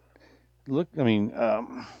 I I mean,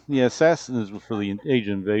 yeah, Assassins for the Age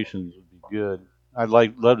of Invasions would be good.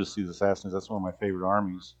 Love to see the Assassins. That's one of my favorite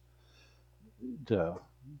armies to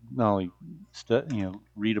not only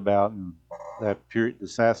read about and that period. The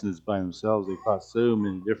Assassins by themselves, they fought so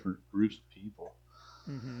many different groups of people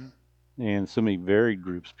Hmm. and so many varied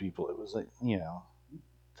groups of people. It was like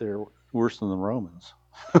they're worse than the Romans.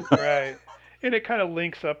 Right. And it kind of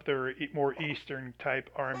links up their more Eastern type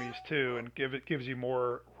armies too, and gives you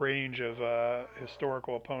more range of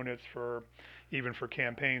historical opponents for even for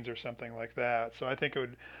campaigns or something like that. So I think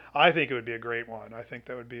it would be a great one. I think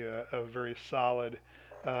that would be a very solid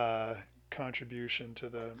uh, contribution to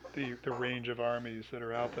the range of armies that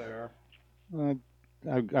are out there. Uh,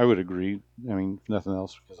 I would agree. I mean, if nothing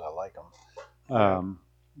else, because I like them. Yeah.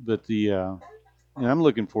 But and I'm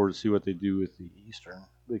looking forward to see what they do with the Eastern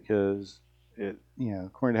because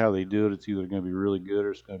according to how they do it, it's either going to be really good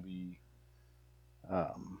or it's going to be,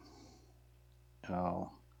 um, uh,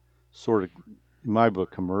 sort of, in my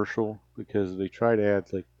book, commercial because they try to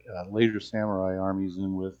add like later samurai armies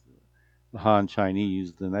in with the Han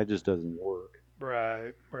Chinese, then that just doesn't work.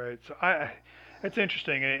 Right, right. So it's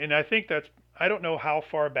interesting, and I think I don't know how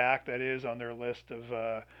far back that is on their list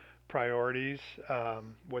of priorities,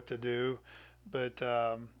 what to do, but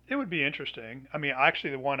it would be interesting. I mean,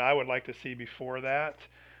 actually, the one I would like to see before that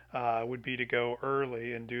would be to go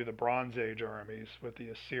early and do the Bronze Age armies with the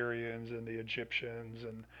Assyrians and the Egyptians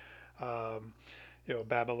and um,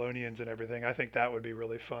 Babylonians and everything. I think that would be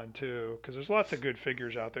really fun too, because there's lots of good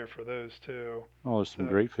figures out there for those too. Oh, there's some So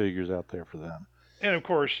great figures out there for them. and of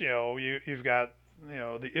course, you've got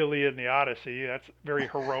the Iliad and the Odyssey. That's very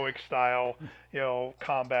heroic style,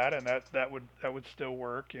 combat, and that would still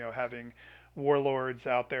work. Having warlords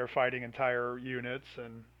out there fighting entire units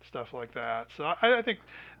and stuff like that. So I think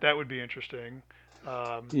that would be interesting.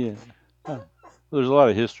 Um, Yeah. Huh. There's a lot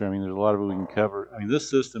of history. I mean, there's a lot of it we can cover. I mean, this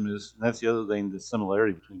system is, that's the other thing, the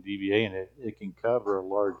similarity between DBA and it can cover a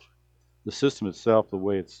large, the system itself, the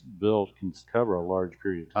way it's built, can cover a large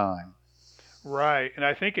period of time. right, and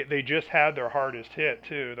I think they just had their hardest hit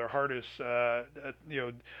too. Their hardest,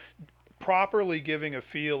 properly giving a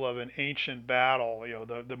feel of an ancient battle,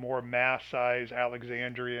 the more mass size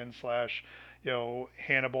Alexandrian slash,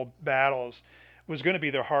 Hannibal battles was going to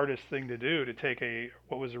be the hardest thing to do to take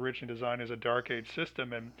what was originally designed as a dark age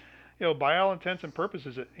system and by all intents and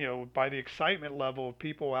purposes by the excitement level of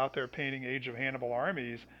people out there painting Age of Hannibal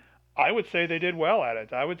armies, I would say they did well at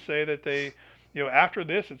it. I would say that they after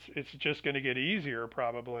this it's just going to get easier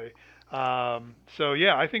probably. So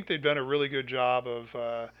yeah, I think they've done a really good job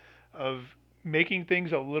of making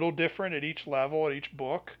things a little different at each level, at each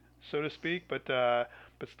book, so to speak, but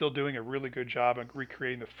still doing a really good job of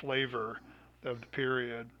recreating the flavor of the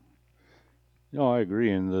period. No, I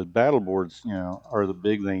agree. And the battle boards, are the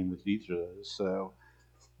big thing with each of those. So,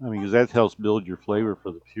 I mean, because that helps build your flavor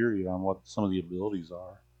for the period on what some of the abilities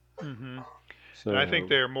are. Hmm. And I think So,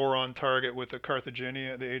 they're more on target with the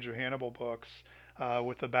Carthaginian, the Age of Hannibal books,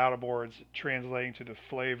 with the battle boards translating to the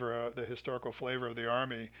flavor, the historical flavor of the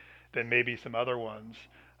army, than maybe some other ones.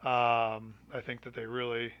 I think that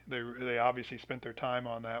they obviously spent their time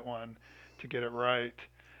on that one to get it right.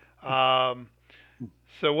 Um,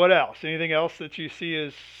 so what else? Anything else that you see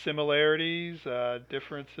as similarities,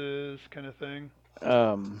 differences, kind of thing?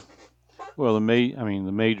 um, well, I mean,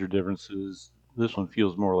 the major difference is this one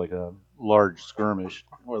feels more like a large skirmish,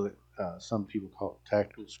 or some people call it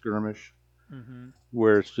tactical skirmish, Hmm.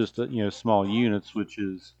 where it's just small units, which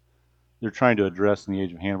is they're trying to address in the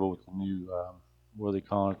Age of Hannibal with the new what do they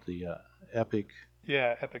call it, the epic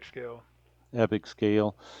Yeah, epic scale. epic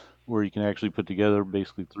scale, where you can actually put together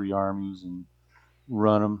basically three armies and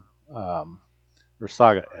run them, or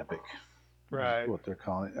saga epic is Right. what they're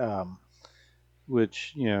calling it.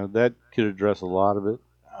 Which that could address a lot of it,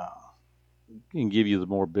 and give you the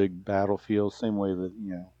more big battlefield. Same way that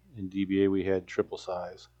in DBA we had triple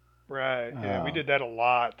size. Right. Yeah, we Uh, did that a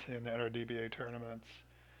lot in our DBA tournaments.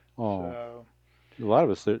 oh, So, a lot of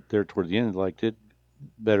us there towards the end liked it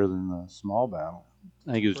better than the small battle.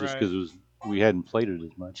 I think it was just right. because we hadn't played it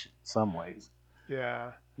as much in some ways.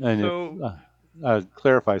 Yeah. And if So,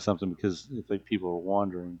 clarify something, because if people are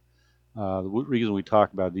wondering, the reason we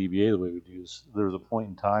talk about DBA the way we do is there was a point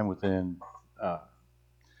in time within uh,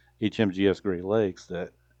 HMGS Great Lakes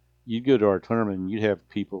that you'd go to our tournament and you'd have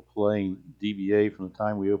people playing DBA from the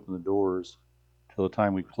time we open the doors till the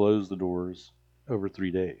time we close the doors over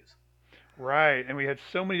 3 days. right. And we had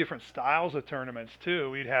so many different styles of tournaments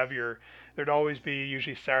too. There'd always be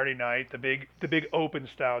usually Saturday night, the big open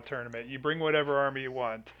style tournament. You bring whatever army you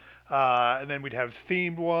want. And then we'd have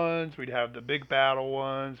themed ones. We'd have the big battle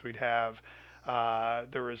ones.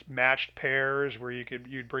 There was matched pairs where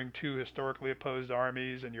you'd bring two historically opposed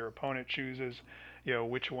armies and your opponent chooses,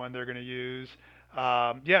 which one they're going to use.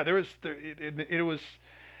 Yeah, it was,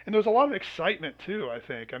 and there was a lot of excitement too. I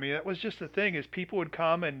think. I mean, that was just the thing is people would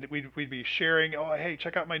come and we'd be sharing. Oh, hey,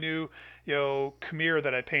 check out my new Khmer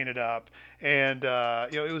that I painted up, and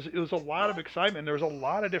it was a lot of excitement. There was a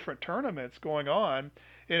lot of different tournaments going on,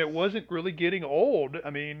 and it wasn't really getting old.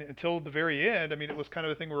 I mean, until the very end. I mean, it was kind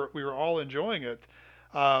of a thing where we were all enjoying it.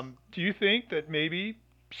 Do you think that maybe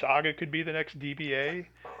Saga could be the next DBA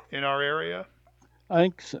in our area? I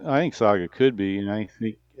think Saga could be, and I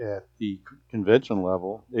think at the convention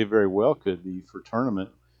level, they very well could be for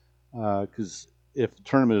tournament. Because if the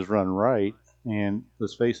tournament is run right, and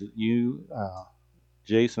let's face it,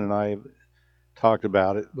 Jason, and I have talked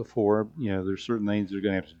about it before. There's certain things they're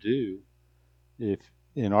going to have to do if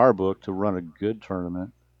in our book to run a good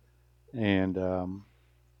tournament, and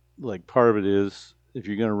like part of it is if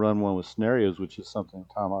you're going to run one with scenarios, which is something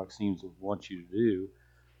Tomahawk seems to want you to do.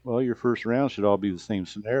 Well, your first round should all be the same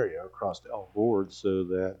scenario across all boards, so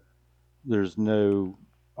that there's no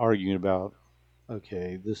arguing about,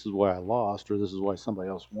 okay, this is why I lost or this is why somebody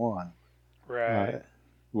else won. Uh, Right.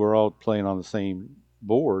 we're all playing on the same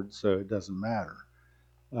board, so it doesn't matter.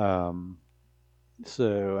 Um,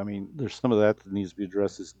 so, I mean, there's some of that that needs to be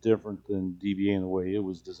addressed. It's different than DBA in the way it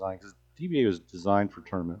was designed, because DBA was designed for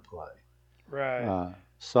tournament play. Right.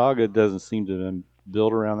 Saga doesn't seem to have been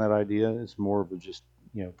built around that idea. It's more of a just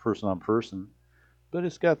person on person, but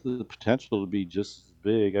it's got the potential to be just as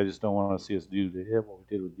big. I just don't want to see us do to it what we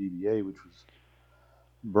did with DBA, which was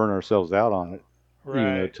burn ourselves out on it,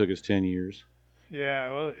 even though Right. it took us 10 years.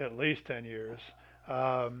 Yeah, well, at least 10 years.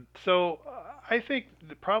 So I think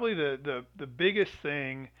probably the biggest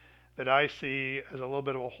thing that I see as a little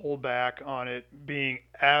bit of a holdback on it being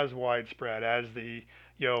as widespread as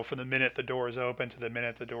from the minute the doors open to the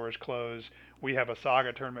minute the doors close, we have a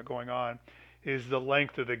Saga tournament going on, is the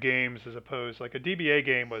length of the games as opposed, like a DBA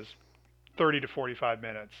game was 30 to 45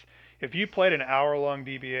 minutes. If you played an hour-long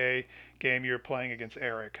DBA game, you're playing against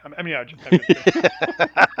Eric. I mean, I'm just kidding.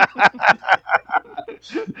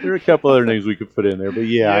 There are a couple other names we could put in there, but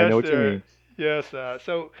yeah, I Yes, know what you there. mean. Yes.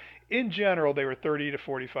 So in general, they were 30 to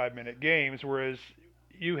 45-minute games, whereas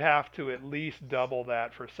you have to at least double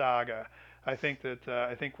that for Saga. I think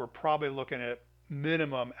we're probably looking at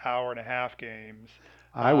minimum hour and a half games.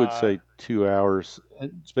 I would Uh, say 2 hours,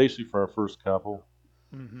 especially for our first couple.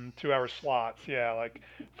 2 hour slots. Yeah, like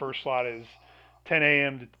first slot is 10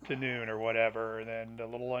 a.m. to noon or whatever, and then a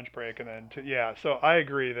little lunch break, and then yeah. So I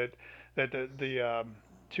agree that the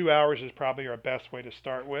 2 hours is probably our best way to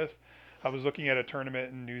start with. I was looking at a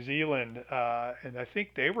tournament in New Zealand, and I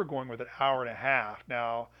think they were going with an hour and a half.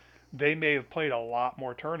 Now, they may have played a lot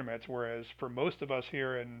more tournaments, whereas for most of us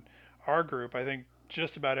here in our group, I think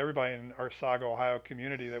just about everybody in our Saga, Ohio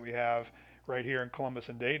community that we have right here in Columbus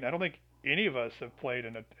and Dayton, I don't think any of us have played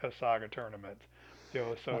in a Saga tournament.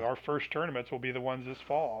 So our first tournaments will be the ones this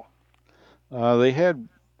fall. They had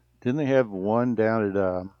didn't they have one down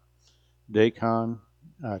at Daycon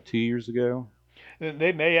 2 years ago?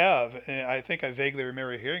 They may have, and I think I vaguely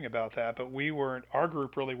remember hearing about that, but we weren't. Our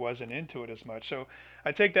group really wasn't into it as much. So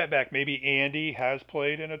I take that back. Maybe Andy has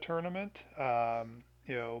played in a tournament, but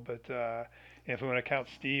if we want to count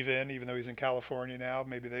Steve in, even though he's in California now,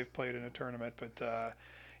 maybe they've played in a tournament. But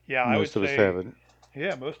yeah, I would Most of us say, haven't.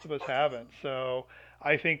 yeah, most of us haven't. So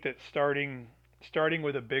I think that starting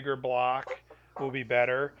with a bigger block will be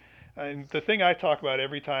better. And the thing I talk about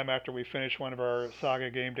every time after we finish one of our Saga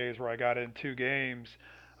game days where I got in 2 games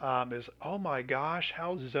is, oh my gosh,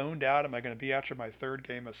 how zoned out am I going to be after my third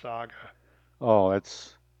game of Saga? Oh,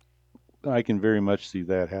 that's I can very much see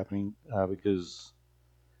that happening because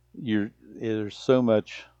there's so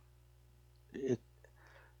much. It,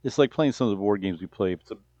 it's like playing some of the board games we play. If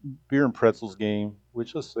it's a beer and pretzels game,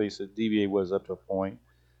 which let's face it, DBA was up to a point.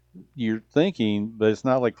 You're thinking, but it's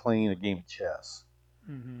not like playing a game of chess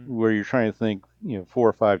Hmm. where you're trying to think, 4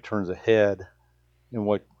 or 5 turns ahead and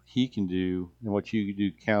what he can do and what you can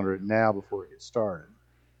do counter it now before it gets started.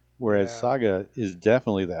 Whereas Yeah, Saga is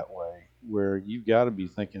definitely that way, where you've got to be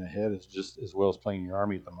thinking ahead as just as well as playing your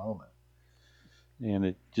army at the moment, and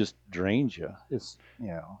it just drains you.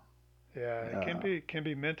 yeah, it can Uh,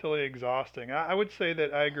 be mentally exhausting. I would say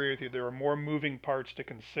that I agree with you. There are more moving parts to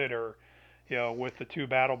consider, with the two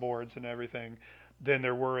battle boards and everything, than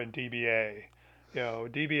there were in DBA.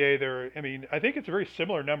 DBA there. I mean, I think it's a very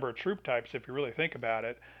similar number of troop types if you really think about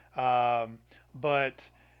it. But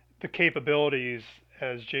the capabilities,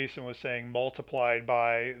 as Jason was saying, multiplied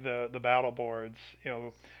by the battle boards.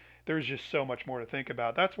 There's just so much more to think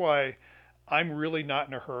about. That's why I'm really not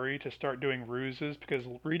in a hurry to start doing ruses, because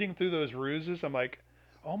reading through those ruses, I'm like,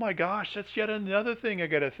 oh my gosh, that's yet another thing I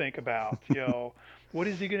got to think about. What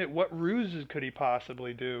is he gonna? What ruses could he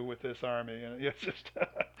possibly do with this army? And it's just,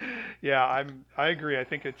 yeah, I agree. I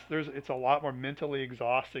think it's a lot more mentally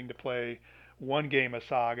exhausting to play one game of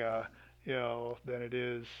Saga, than it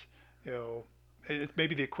is, you know, it's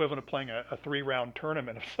maybe the equivalent of playing a 3-round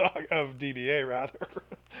tournament of DBA rather.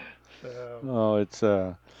 So Oh, it's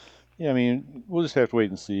yeah. I mean, we'll just have to wait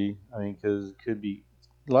and see. I mean, because it could be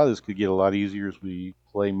a lot of this could get a lot easier as we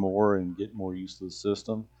play more and get more used to the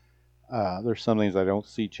system. There's some things I don't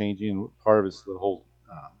see changing. Part of it's the whole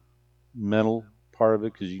mental part of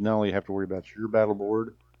it because you not only have to worry about your battle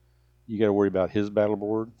board, you got to worry about his battle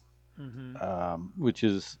board, hmm which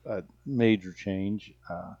is a major change.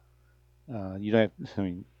 You don't have, I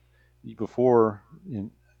mean, before,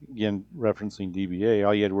 again, referencing DBA,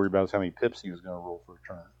 all you had to worry about is how many pips he was going to roll for a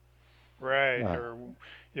turn. right, Uh, or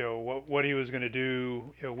what he was going to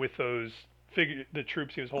do with those the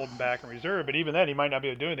troops he was holding back in reserve. But even then, he might not be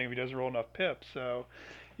able to do anything if he doesn't roll enough pips. So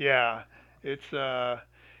yeah, it's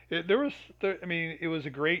there was I mean it was a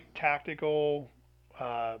great tactical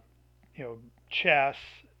uh, you know, chess,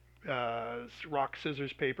 rock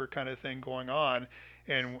scissors paper kind of thing going on.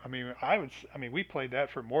 And I mean, I mean, we played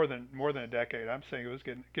that for more than a decade. I'm saying it was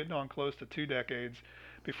getting on close to 2 decades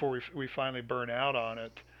before we finally burn out on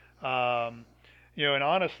it. Um, and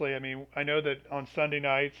honestly, I mean, I know that on Sunday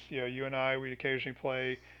nights, you and I, we'd occasionally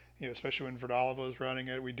play, especially when Verdala was running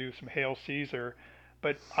it, we do some Hail Caesar,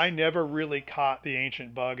 but I never really caught the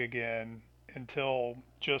ancient bug again until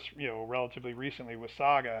just, relatively recently with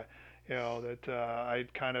Saga, that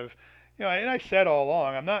I'd kind of, and I said all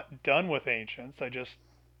along, I'm not done with Ancients. I just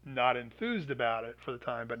not enthused about it for the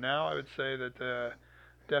time. But now I would say that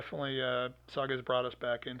definitely Saga's brought us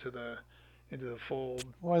back into the fold.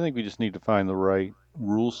 well, I think we just need to find the right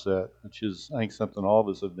rule set, which is, I think, something all of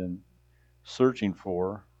us have been searching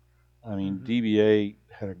for. I mean, hmm DBA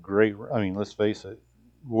had a great, I mean, let's face it,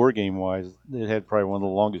 war game wise, it had probably one of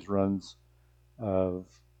the longest runs of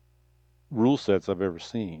rule sets I've ever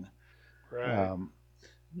seen. Right. Um,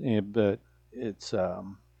 but it's, you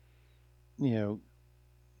know,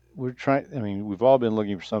 we're trying, I mean, we've all been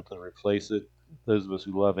looking for something to replace it. Those of us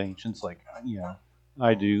who love ancients, like,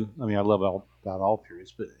 I do. I mean, I love about all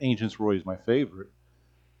periods, but ancients were always my favorite.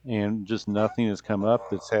 And just nothing has come up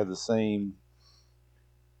that's had the same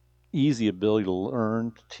easy ability to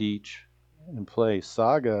learn, to teach, and play.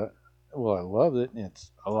 Saga, well, I love it, and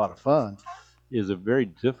it's a lot of fun. Is a very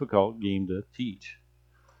difficult game to teach.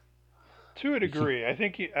 To a You can't, degree, I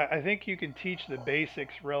think you can teach the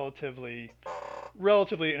basics relatively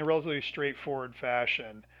in a relatively straightforward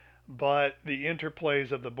fashion, but the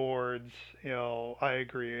interplays of the boards, I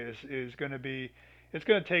agree, is going to be it's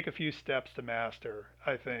going to take a few steps to master,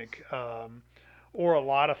 I think, or a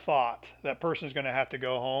lot of thought. That person's going to have to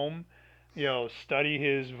go home, study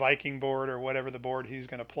his Viking board or whatever the board he's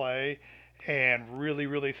going to play, and really,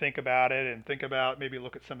 really think about it, and think about maybe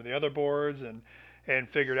look at some of the other boards and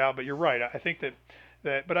figure it out. But you're right. I think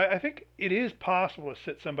but I think it is possible to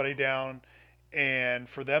sit somebody down and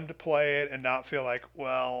for them to play it and not feel like,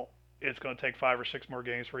 well, it's going to take 5 or 6 more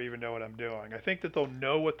games for I even know what I'm doing. I think that they'll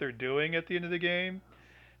know what they're doing at the end of the game.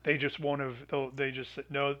 They just won't have. They just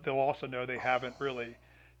know. They'll also know they haven't really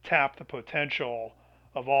tapped the potential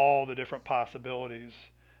of all the different possibilities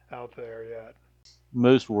out there yet.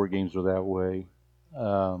 most war games are that way.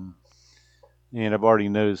 Um, and I've already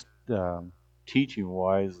noticed, teaching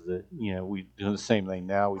wise, that we do the same thing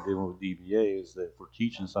now we did with DBA. Is that if we're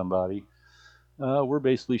teaching somebody, we're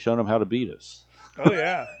basically showing them how to beat us. Oh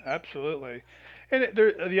yeah, absolutely. And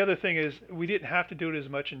the other thing is we didn't have to do it as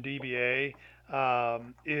much in DBA.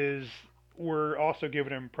 Is we're also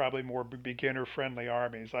giving them probably more beginner-friendly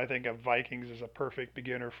armies. I think of Vikings as a perfect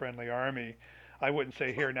beginner-friendly army. I wouldn't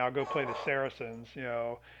say here now go play the Saracens,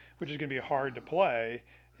 which is going to be hard to play,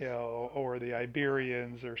 or the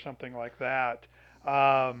Iberians or something like that.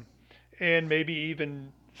 Um, and maybe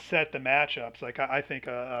even set the matchups. Like I think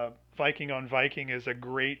a Viking on Viking is a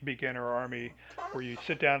great beginner army where you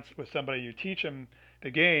sit down with somebody, you teach them the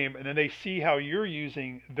game, and then they see how you're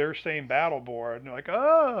using their same battle board, and they're like,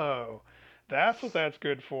 oh, that's what that's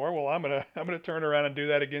good for. Well, I'm gonna turn around and do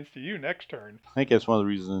that against you next turn. I think that's one of the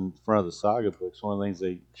reasons in front of the saga books. One of the things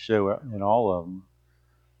they show in all of them.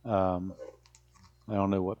 I don't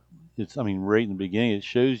know what it's. I mean, right in the beginning, it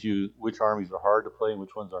shows you which armies are hard to play and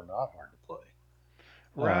which ones are not hard to play.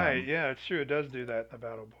 Right? Yeah, it's true. It does do that in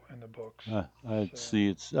the in the books. I'd So. see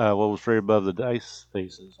it's what was right above the dice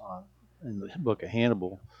faces on in the book of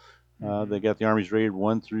Hannibal. hmm They got the armies rated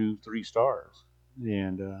 1 through 3 stars,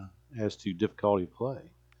 and as to difficulty of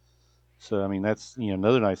play. So I mean, that's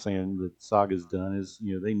another nice thing that Saga's done is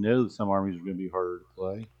they know that some armies are going to be harder to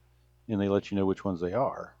play, and they let you know which ones they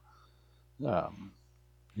are. Um,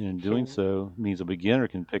 and in doing So so means a beginner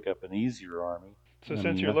can pick up an easier army. so I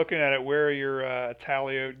since you're mean, looking at it, where are your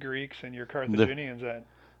Italiote Greeks and your the Carthaginians at?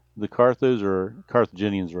 the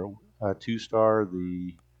Carthaginians are 2-star.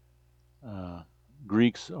 The uh,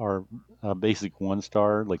 Greeks are basic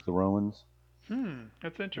 1-star, like the Romans.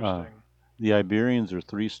 That's Uh, interesting. the Iberians are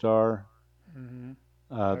 3-star. Hmm.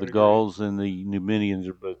 I The would agree. Gauls and the Numidians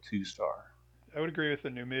are both 2-star. I would agree with the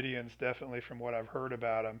Numidians definitely from what I've heard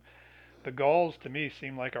about them. The Gauls to me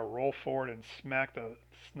seem like a roll forward and smack the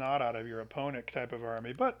snot out of your opponent type of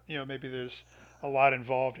army, but maybe there's a lot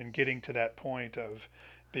involved in getting to that point of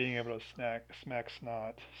being able to smack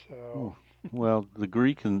snot. So Oh, well, the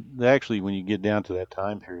Greek and actually, when you get down to that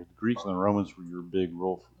time period, the Greeks and the Romans were your big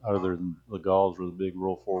roll, other than the Gauls were the big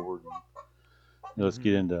roll forward. And, let's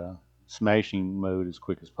get hmm into smashing mode as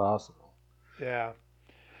quick as possible. yeah,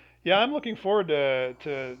 yeah, I'm looking forward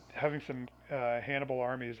to having some Hannibal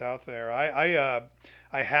armies out there.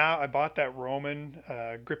 I bought that Roman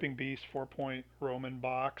Gripping Beast 4-point Roman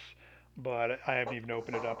box, but I haven't even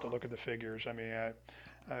opened it up to look at the figures. I mean,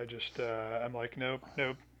 I just I'm like, nope,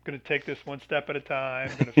 nope. Gonna take this one step at a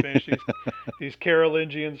time. Gonna finish these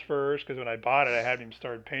Carolingians first because when I bought it, I hadn't even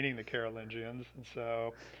started painting the Carolingians, and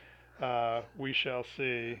so we shall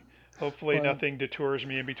see. Hopefully, Well, nothing detours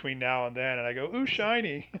me in between now and then, and I go, ooh,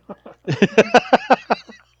 shiny.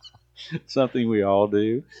 something we all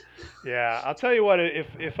do. Yeah, I'll tell you what.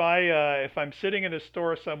 If I'm sitting in a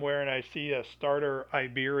store somewhere and I see a starter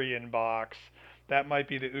Iberian box, that might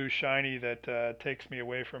be the ooh shiny that takes me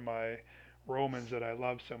away from my Romans that I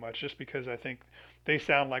love so much. Just because I think they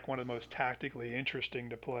sound like one of the most tactically interesting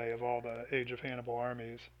to play of all the Age of Hannibal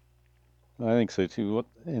armies. I think so too.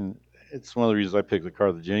 And it's one of the reasons I picked the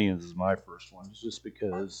Carthaginians as my first one, is just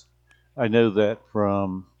because I know that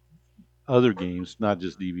from other games, not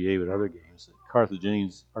just DBA, but other games, that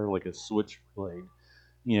Carthaginians are like a switchblade.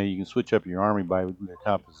 You can switch up your army by their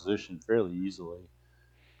composition fairly easily,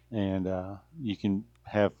 and you can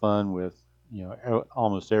have fun with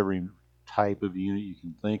almost every type of unit you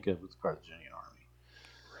can think of with the Carthaginian army.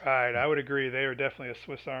 Right, I would agree. They are definitely a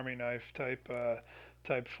Swiss Army knife type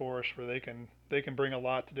force where they can bring a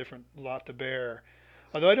lot to bear.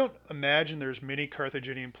 Although I don't imagine there's many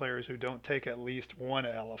Carthaginian players who don't take at least one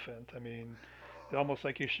elephant. I mean, it's almost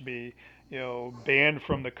like you should be, banned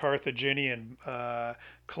from the Carthaginian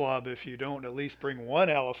club if you don't at least bring one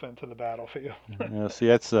elephant to the battlefield. See,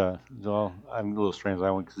 that's well, I'm a little strange on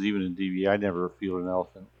that one because even in DB, I never fielded an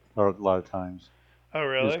elephant, or a lot of times. Oh,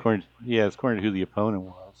 It's really? according, yeah, it's according to who the opponent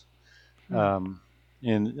was. Hmm. Um,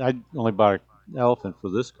 and I only bought an elephant for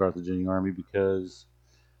this Carthaginian army because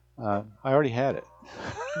I already had it.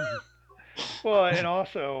 Well, and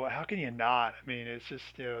also, how can you not? I mean, it's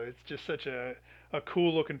just it's just such a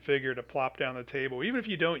cool looking figure to plop down the table. Even if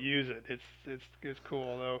you don't use it, it's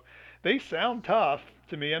cool. Though they sound tough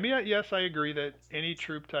to me. I mean, yes, I agree that any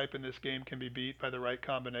troop type in this game can be beat by the right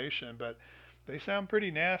combination, but they sound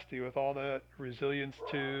pretty nasty with all that resilience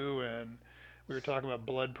too. And we were talking about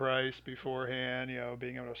blood price beforehand.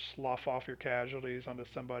 Being able to slough off your casualties onto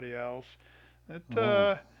somebody else. It Oh,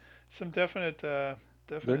 some definite they're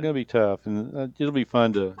definite. going to be tough, and it'll be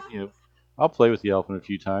fun to I'll play with the elephant a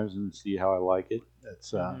few times and see how I like it.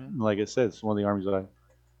 It's Mhm. like I said, it's one of the armies that I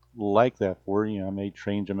like that for. I may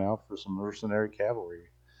change them out for some mercenary cavalry.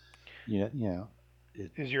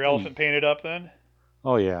 It. Is your You, elephant painted up then?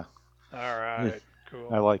 oh yeah, All it, right,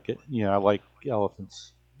 I cool. like it. I like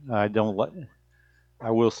elephants. I don't like.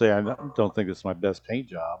 I will say I don't think it's my best paint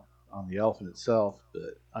job on the elephant itself,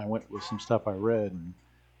 but I went with some stuff I read, and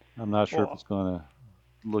I'm not sure if Well, it's going to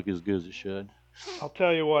look as good as it should. I'll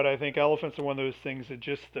tell you what. I think elephants are one of those things that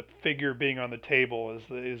just the figure being on the table is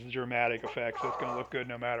the dramatic effect. So it's going to look good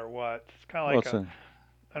no matter what. It's kind of Well, like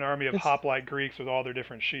an army of it's hoplite Greeks with all their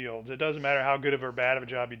different shields. It doesn't matter how good of or bad of a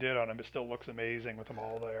job you did on them. It still looks amazing with them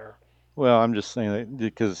all there. well, I'm just saying that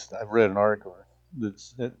because I've read an article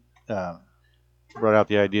that uh, brought out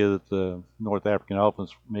the idea that the North African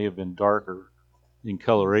elephants may have been darker in Hmm.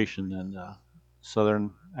 coloration than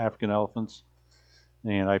Southern African elephants,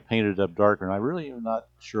 and I painted it up darker, and I really am not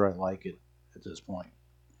sure I like it at this point.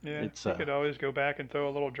 Yeah, It's you could always go back and throw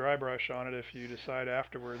a little dry brush on it if you decide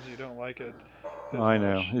afterwards you don't like it as I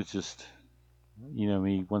know much. it's just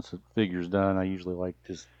me. Once the figure's done, I usually like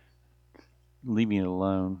just leaving it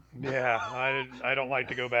alone. Yeah, I don't like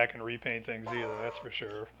to go back and repaint things either. That's for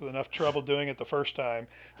sure. With enough trouble doing it the first time,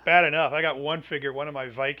 it's bad enough. I got one figure, one of my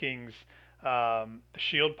Vikings, the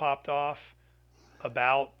shield popped off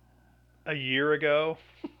about a year ago.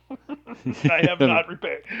 I have not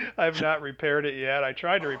repaired. I have not repaired it yet. I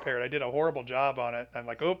tried to repair it. I did a horrible job on it. I'm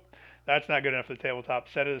like, oh, that's not good enough for the tabletop.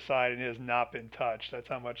 Set it aside, and it has not been touched. That's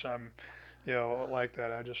how much I'm, like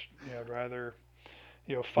that. I just, I'd rather,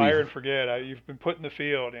 fire we and forget. You've been put in the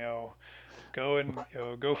field, Go and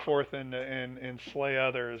go forth and slay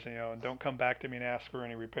others, and don't come back to me and ask for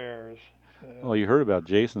any repairs. Well, So, you heard about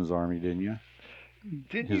Jason's army, didn't you?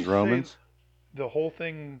 didn't you His say Romans. the whole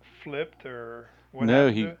thing flipped, or what No,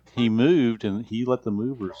 happened to he it? he moved and he let the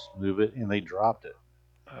movers move it, and they dropped it.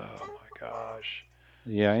 Oh my gosh.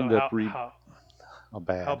 Yeah, I So ended up oh,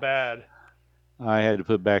 how bad. bad? I had to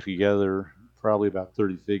put back together probably about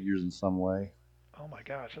 30 figures in some way. Oh my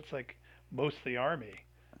gosh, that's like most of the army.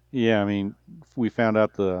 Yeah, I mean, we found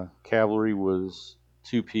out the cavalry was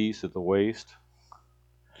two piece at the waist,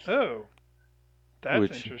 Oh,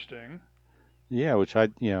 that's which interesting. yeah, which I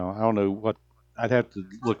don't know what I'd have to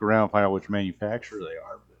look around and find out which manufacturer they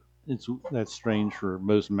are. But that's strange for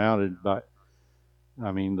most mounted, but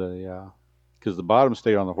I mean the because the bottom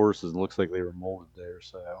stayed on the horses and looks like they were molded there.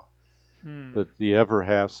 So, Hmm. but the upper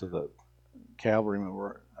halves of the cavalrymen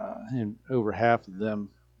were, and over half of them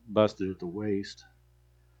busted at the waist.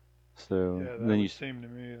 So Yeah, that then would seem to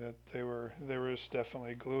me that there was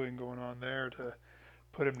definitely gluing going on there to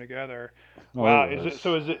put them together. oh, it Wow, is it was.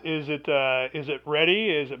 so? Is it ready?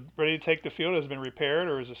 Is it ready to take the field? Has it been repaired,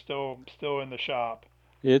 or is it still in the shop?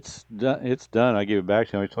 It's done. It's done. I gave it back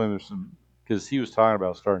to him. I told him there's some because he was talking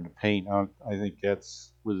about starting to paint. I think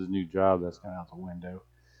that's with his new job. That's kind of out the window.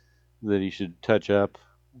 That he should touch up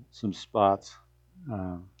some spots.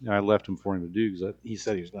 And I left him for him to do because he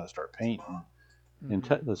said he was going to start painting. And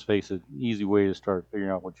Hmm. let's face it, easy way to start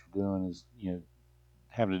figuring out what you're doing is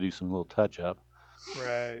having to do some little touch up.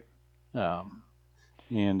 Right. Um,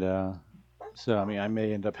 and so I mean I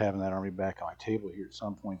may end up having that army back on my table here at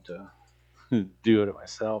some point to do it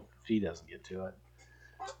myself if he doesn't get to it.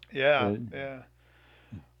 Yeah. But Yeah.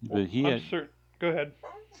 Well, but he I'm had. certain. Go ahead.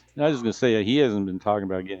 I was just gonna say he hasn't been talking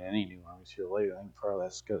about getting any new armies here lately. I think part of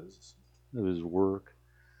that's because of his work,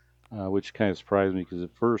 which kind of surprised me because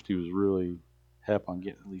at first he was really hep on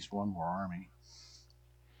getting at least one more army.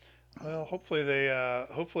 Well, hopefully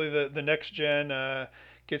the next gen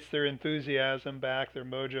gets their enthusiasm back, their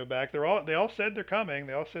mojo back. They all said they're coming.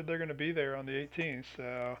 They all said they're going to be there on the 18th.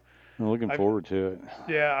 So I'm looking I've forward to it.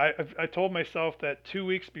 yeah, I told myself that 2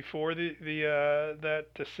 weeks before the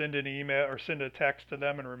that to send an email or send a text to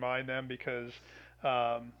them and remind them because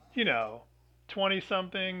um, you know 20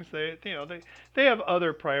 somethings they have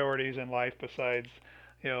other priorities in life besides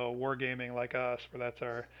wargaming like us,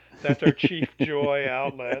 where that's our chief joy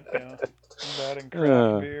outlet, that and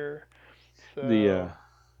craft uh, beer. the So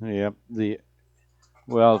yeah the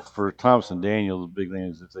well for Thompson Daniel the big thing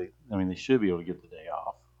is if they should be able to get the day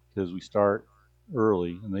off because we start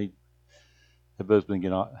early and they have both been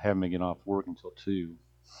getting off, haven't been getting off work until 2.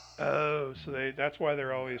 so that's why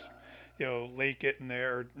they're always late getting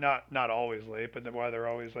there, or not always late, but why they're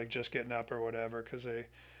always like just getting up or whatever because they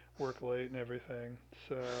work late and everything.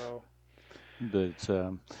 So But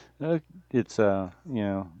it's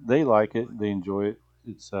they like it, they enjoy it.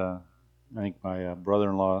 It's I think my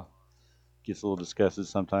brother-in-law gets a little disgusted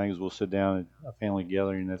sometimes. We'll sit down at a family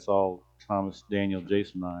gathering. That's all Thomas, Daniel,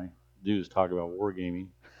 Jason, and I do is talk about wargaming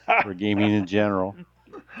or gaming in general.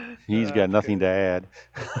 He's got that's nothing to good. add.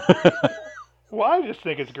 Well, I just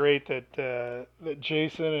think it's great that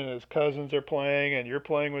Jason and his cousins are playing, and you're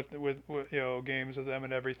playing with games with them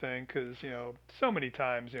and everything, because so many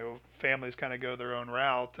times families kind of go their own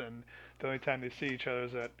route, and the only time they see each other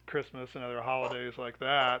is at Christmas and other holidays like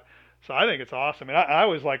that. So I think it's awesome, and I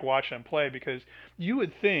always like watching them play because you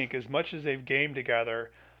would think, as much as they've gamed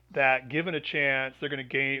together, that given a chance, they're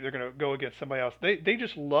gonna go against somebody else. They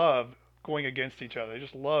just love going against each other. They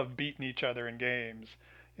just love beating each other in games.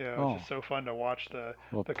 It's Oh just so fun to watch the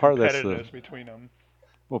well, the part of that's the competitiveness between them.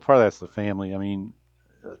 part of that's the family. I mean,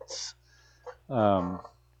 it's um,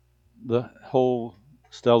 the whole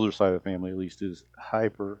Stelzer side of the family, at least, is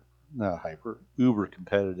not hyper, uber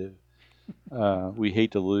competitive. We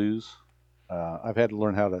hate to lose. I've had to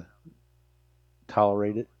learn how to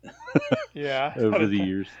tolerate it Yeah, over the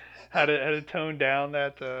years. how to tone down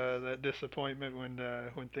that disappointment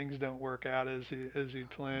when things don't work out as you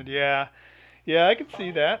planned. Yeah, yeah, I could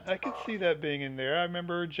see that. I could see that being in there. I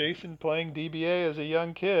remember Jason playing DBA as a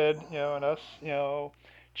young kid, and us,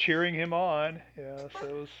 cheering him on. Yeah,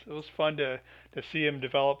 so it was fun to see him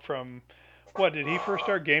develop from. What did he first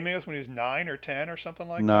start gaming us when he was 9 or 10 or something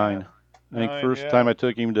like that? 9. I think 9, first time yeah. I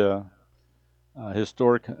took him to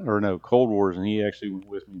historic or no Cold Wars, and he actually went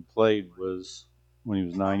with me and played was when he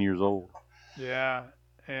was 9 years old. Yeah.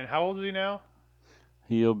 And how old is he now?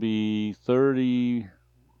 He'll be 30.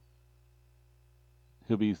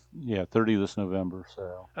 He'll be 30 this November.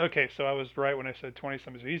 So Okay, so I was right when I said 20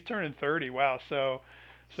 something. So he's turning 30. Wow. So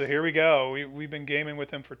here we go. We've been gaming with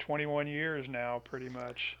him for 21 years now, pretty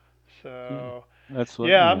much. yeah, So That's what.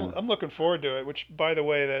 Yeah, Yeah. I'm looking forward to it. Which, by the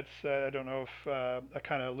way, that's I don't know if I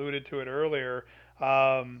kind of alluded to it earlier.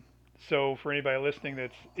 Um, so for anybody listening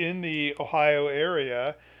that's in the Ohio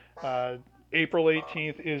area, uh, April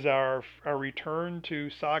 18th is our return to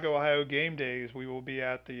Saga Ohio game days. We will be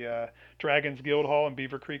at the Dragons Guild Hall in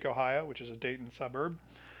Beaver Creek, Ohio, which is a Dayton suburb,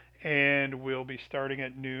 and we'll be starting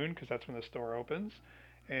at noon because that's when the store opens.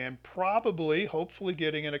 And probably, hopefully,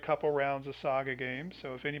 getting in a couple rounds of Saga games.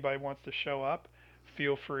 So if anybody wants to show up,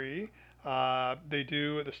 feel free.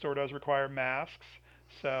 The store does require masks,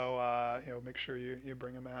 so make sure you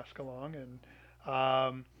bring a mask along.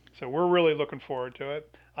 And so we're really looking forward to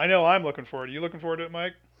it. I know I'm looking forward. Are you looking forward to it,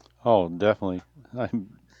 Mike? Oh, definitely.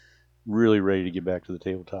 I'm really ready to get back to the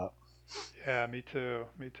tabletop. Yeah, me too.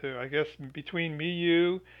 Me too. I guess between me,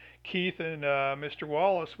 you, Keith, and Mr.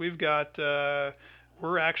 Wallace,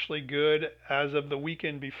 we're actually good as of the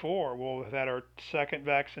weekend before. We'll have had our second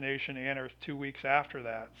vaccination and our 2 weeks after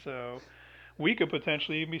that. So we could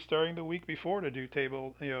potentially even be starting the week before to do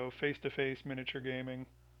face-to-face miniature gaming.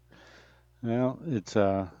 Well, it's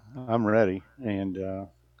I'm ready, and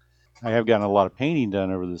I have gotten a lot of painting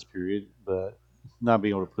done over this period, but not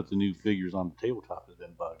being able to put the new figures on the tabletop has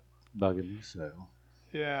been bugging me. So,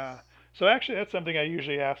 Yeah. So actually, that's something I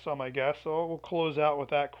usually ask all my guests. So we'll close out with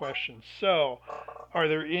that question. So, are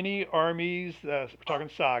there any armies? We're talking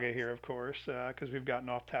Saga here, of course, because we've gotten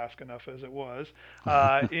off task enough as it was.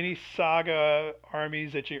 Any Saga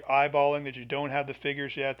armies that you're eyeballing that you don't have the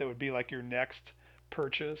figures yet that would be like your next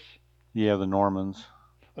purchase? yeah, the Normans.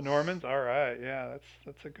 The Normans. All right. Yeah,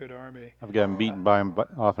 that's a good army. I've gotten Uh, beaten by them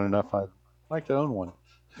often enough. I'd like to own one.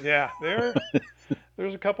 yeah,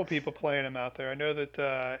 there's a couple people playing them out there. I know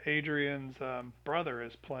that Adrian's brother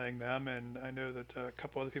is playing them, and I know that a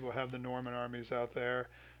couple other people have the Norman armies out there.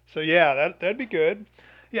 So yeah, that'd be good.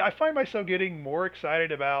 Yeah, I find myself getting more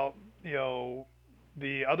excited about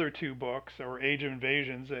the other two books or Age of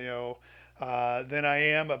Invasions, than I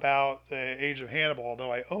am about the Age of Hannibal.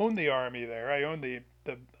 Although I own the army there, I own the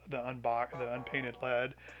unpainted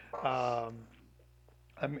lead. Um,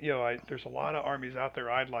 there's a lot of armies out there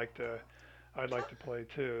I'd like to play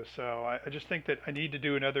too. So I just think that I need to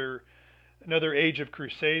do another Age of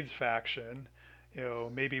Crusades faction.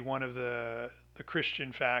 Maybe one of the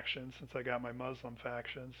Christian factions since I got my Muslim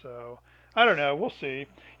faction. So I don't know. We'll see.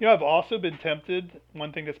 I've also been tempted.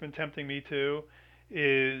 One thing that's been tempting me too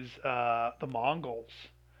is the Mongols.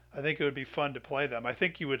 I think it would be fun to play them. I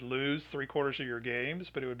think you would lose three-quarters of your games,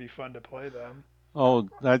 but it would be fun to play them. Oh,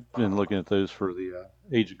 I've been looking at those for the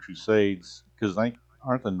Age of Crusades because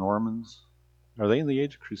aren't the Normans? Are they in the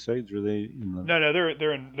Age of Crusades? Or are they in the? No, no,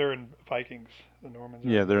 they're in Vikings. The Normans are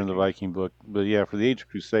Yeah, in they're in the Vikings. Viking book. But yeah, for the Age of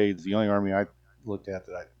Crusades, the only army I looked at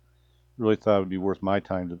that I really thought would be worth my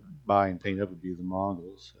time to buy and paint up would be the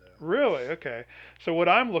Mongols. Really? Okay. So what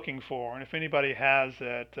I'm looking for, and if anybody has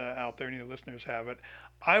it out there, any of the listeners have it,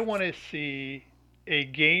 I want to see a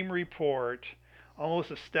game report,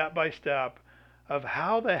 almost a step by step, of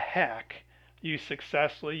how the heck you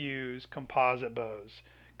successfully use composite bows.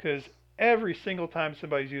 Because every single time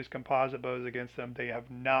somebody's used composite bows against them, they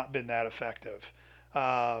have not been that effective.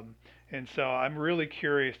 And so I'm really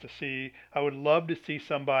curious to see. I would love to see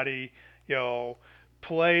somebody, you know,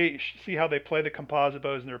 see how they play the composite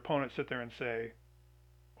bows, and their opponents sit there and say,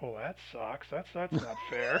 "Well, that sucks. That's not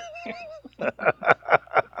fair."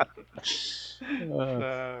 uh,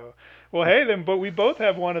 So, well, hey, then, but we both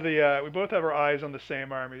have our eyes on the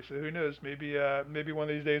same army. So who knows? Maybe one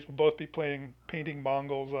of these days we'll both be playing painting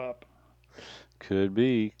Mongols up. could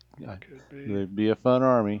be. Could be. It'd be a fun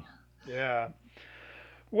army. Yeah.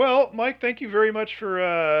 Well, Mike, thank you very much for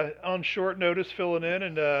on short notice filling in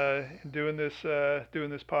and doing this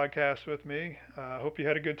podcast with me. Hope you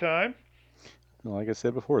had a good time. Like I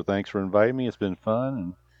said before, thanks for inviting me. It's been fun,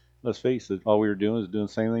 and let's face it, all we were doing is doing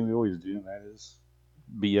the same thing we always do, and that is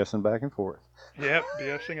BSing back and forth. Yep,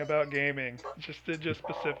 BSing about gaming. Just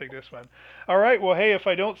specific this one. All right. Well, hey, if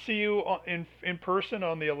I don't see you in person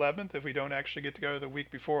on the 11th, if we don't actually get together the week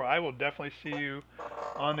before, I will definitely see you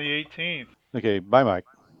on the 18th. Okay, bye, Mike.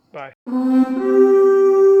 Bye.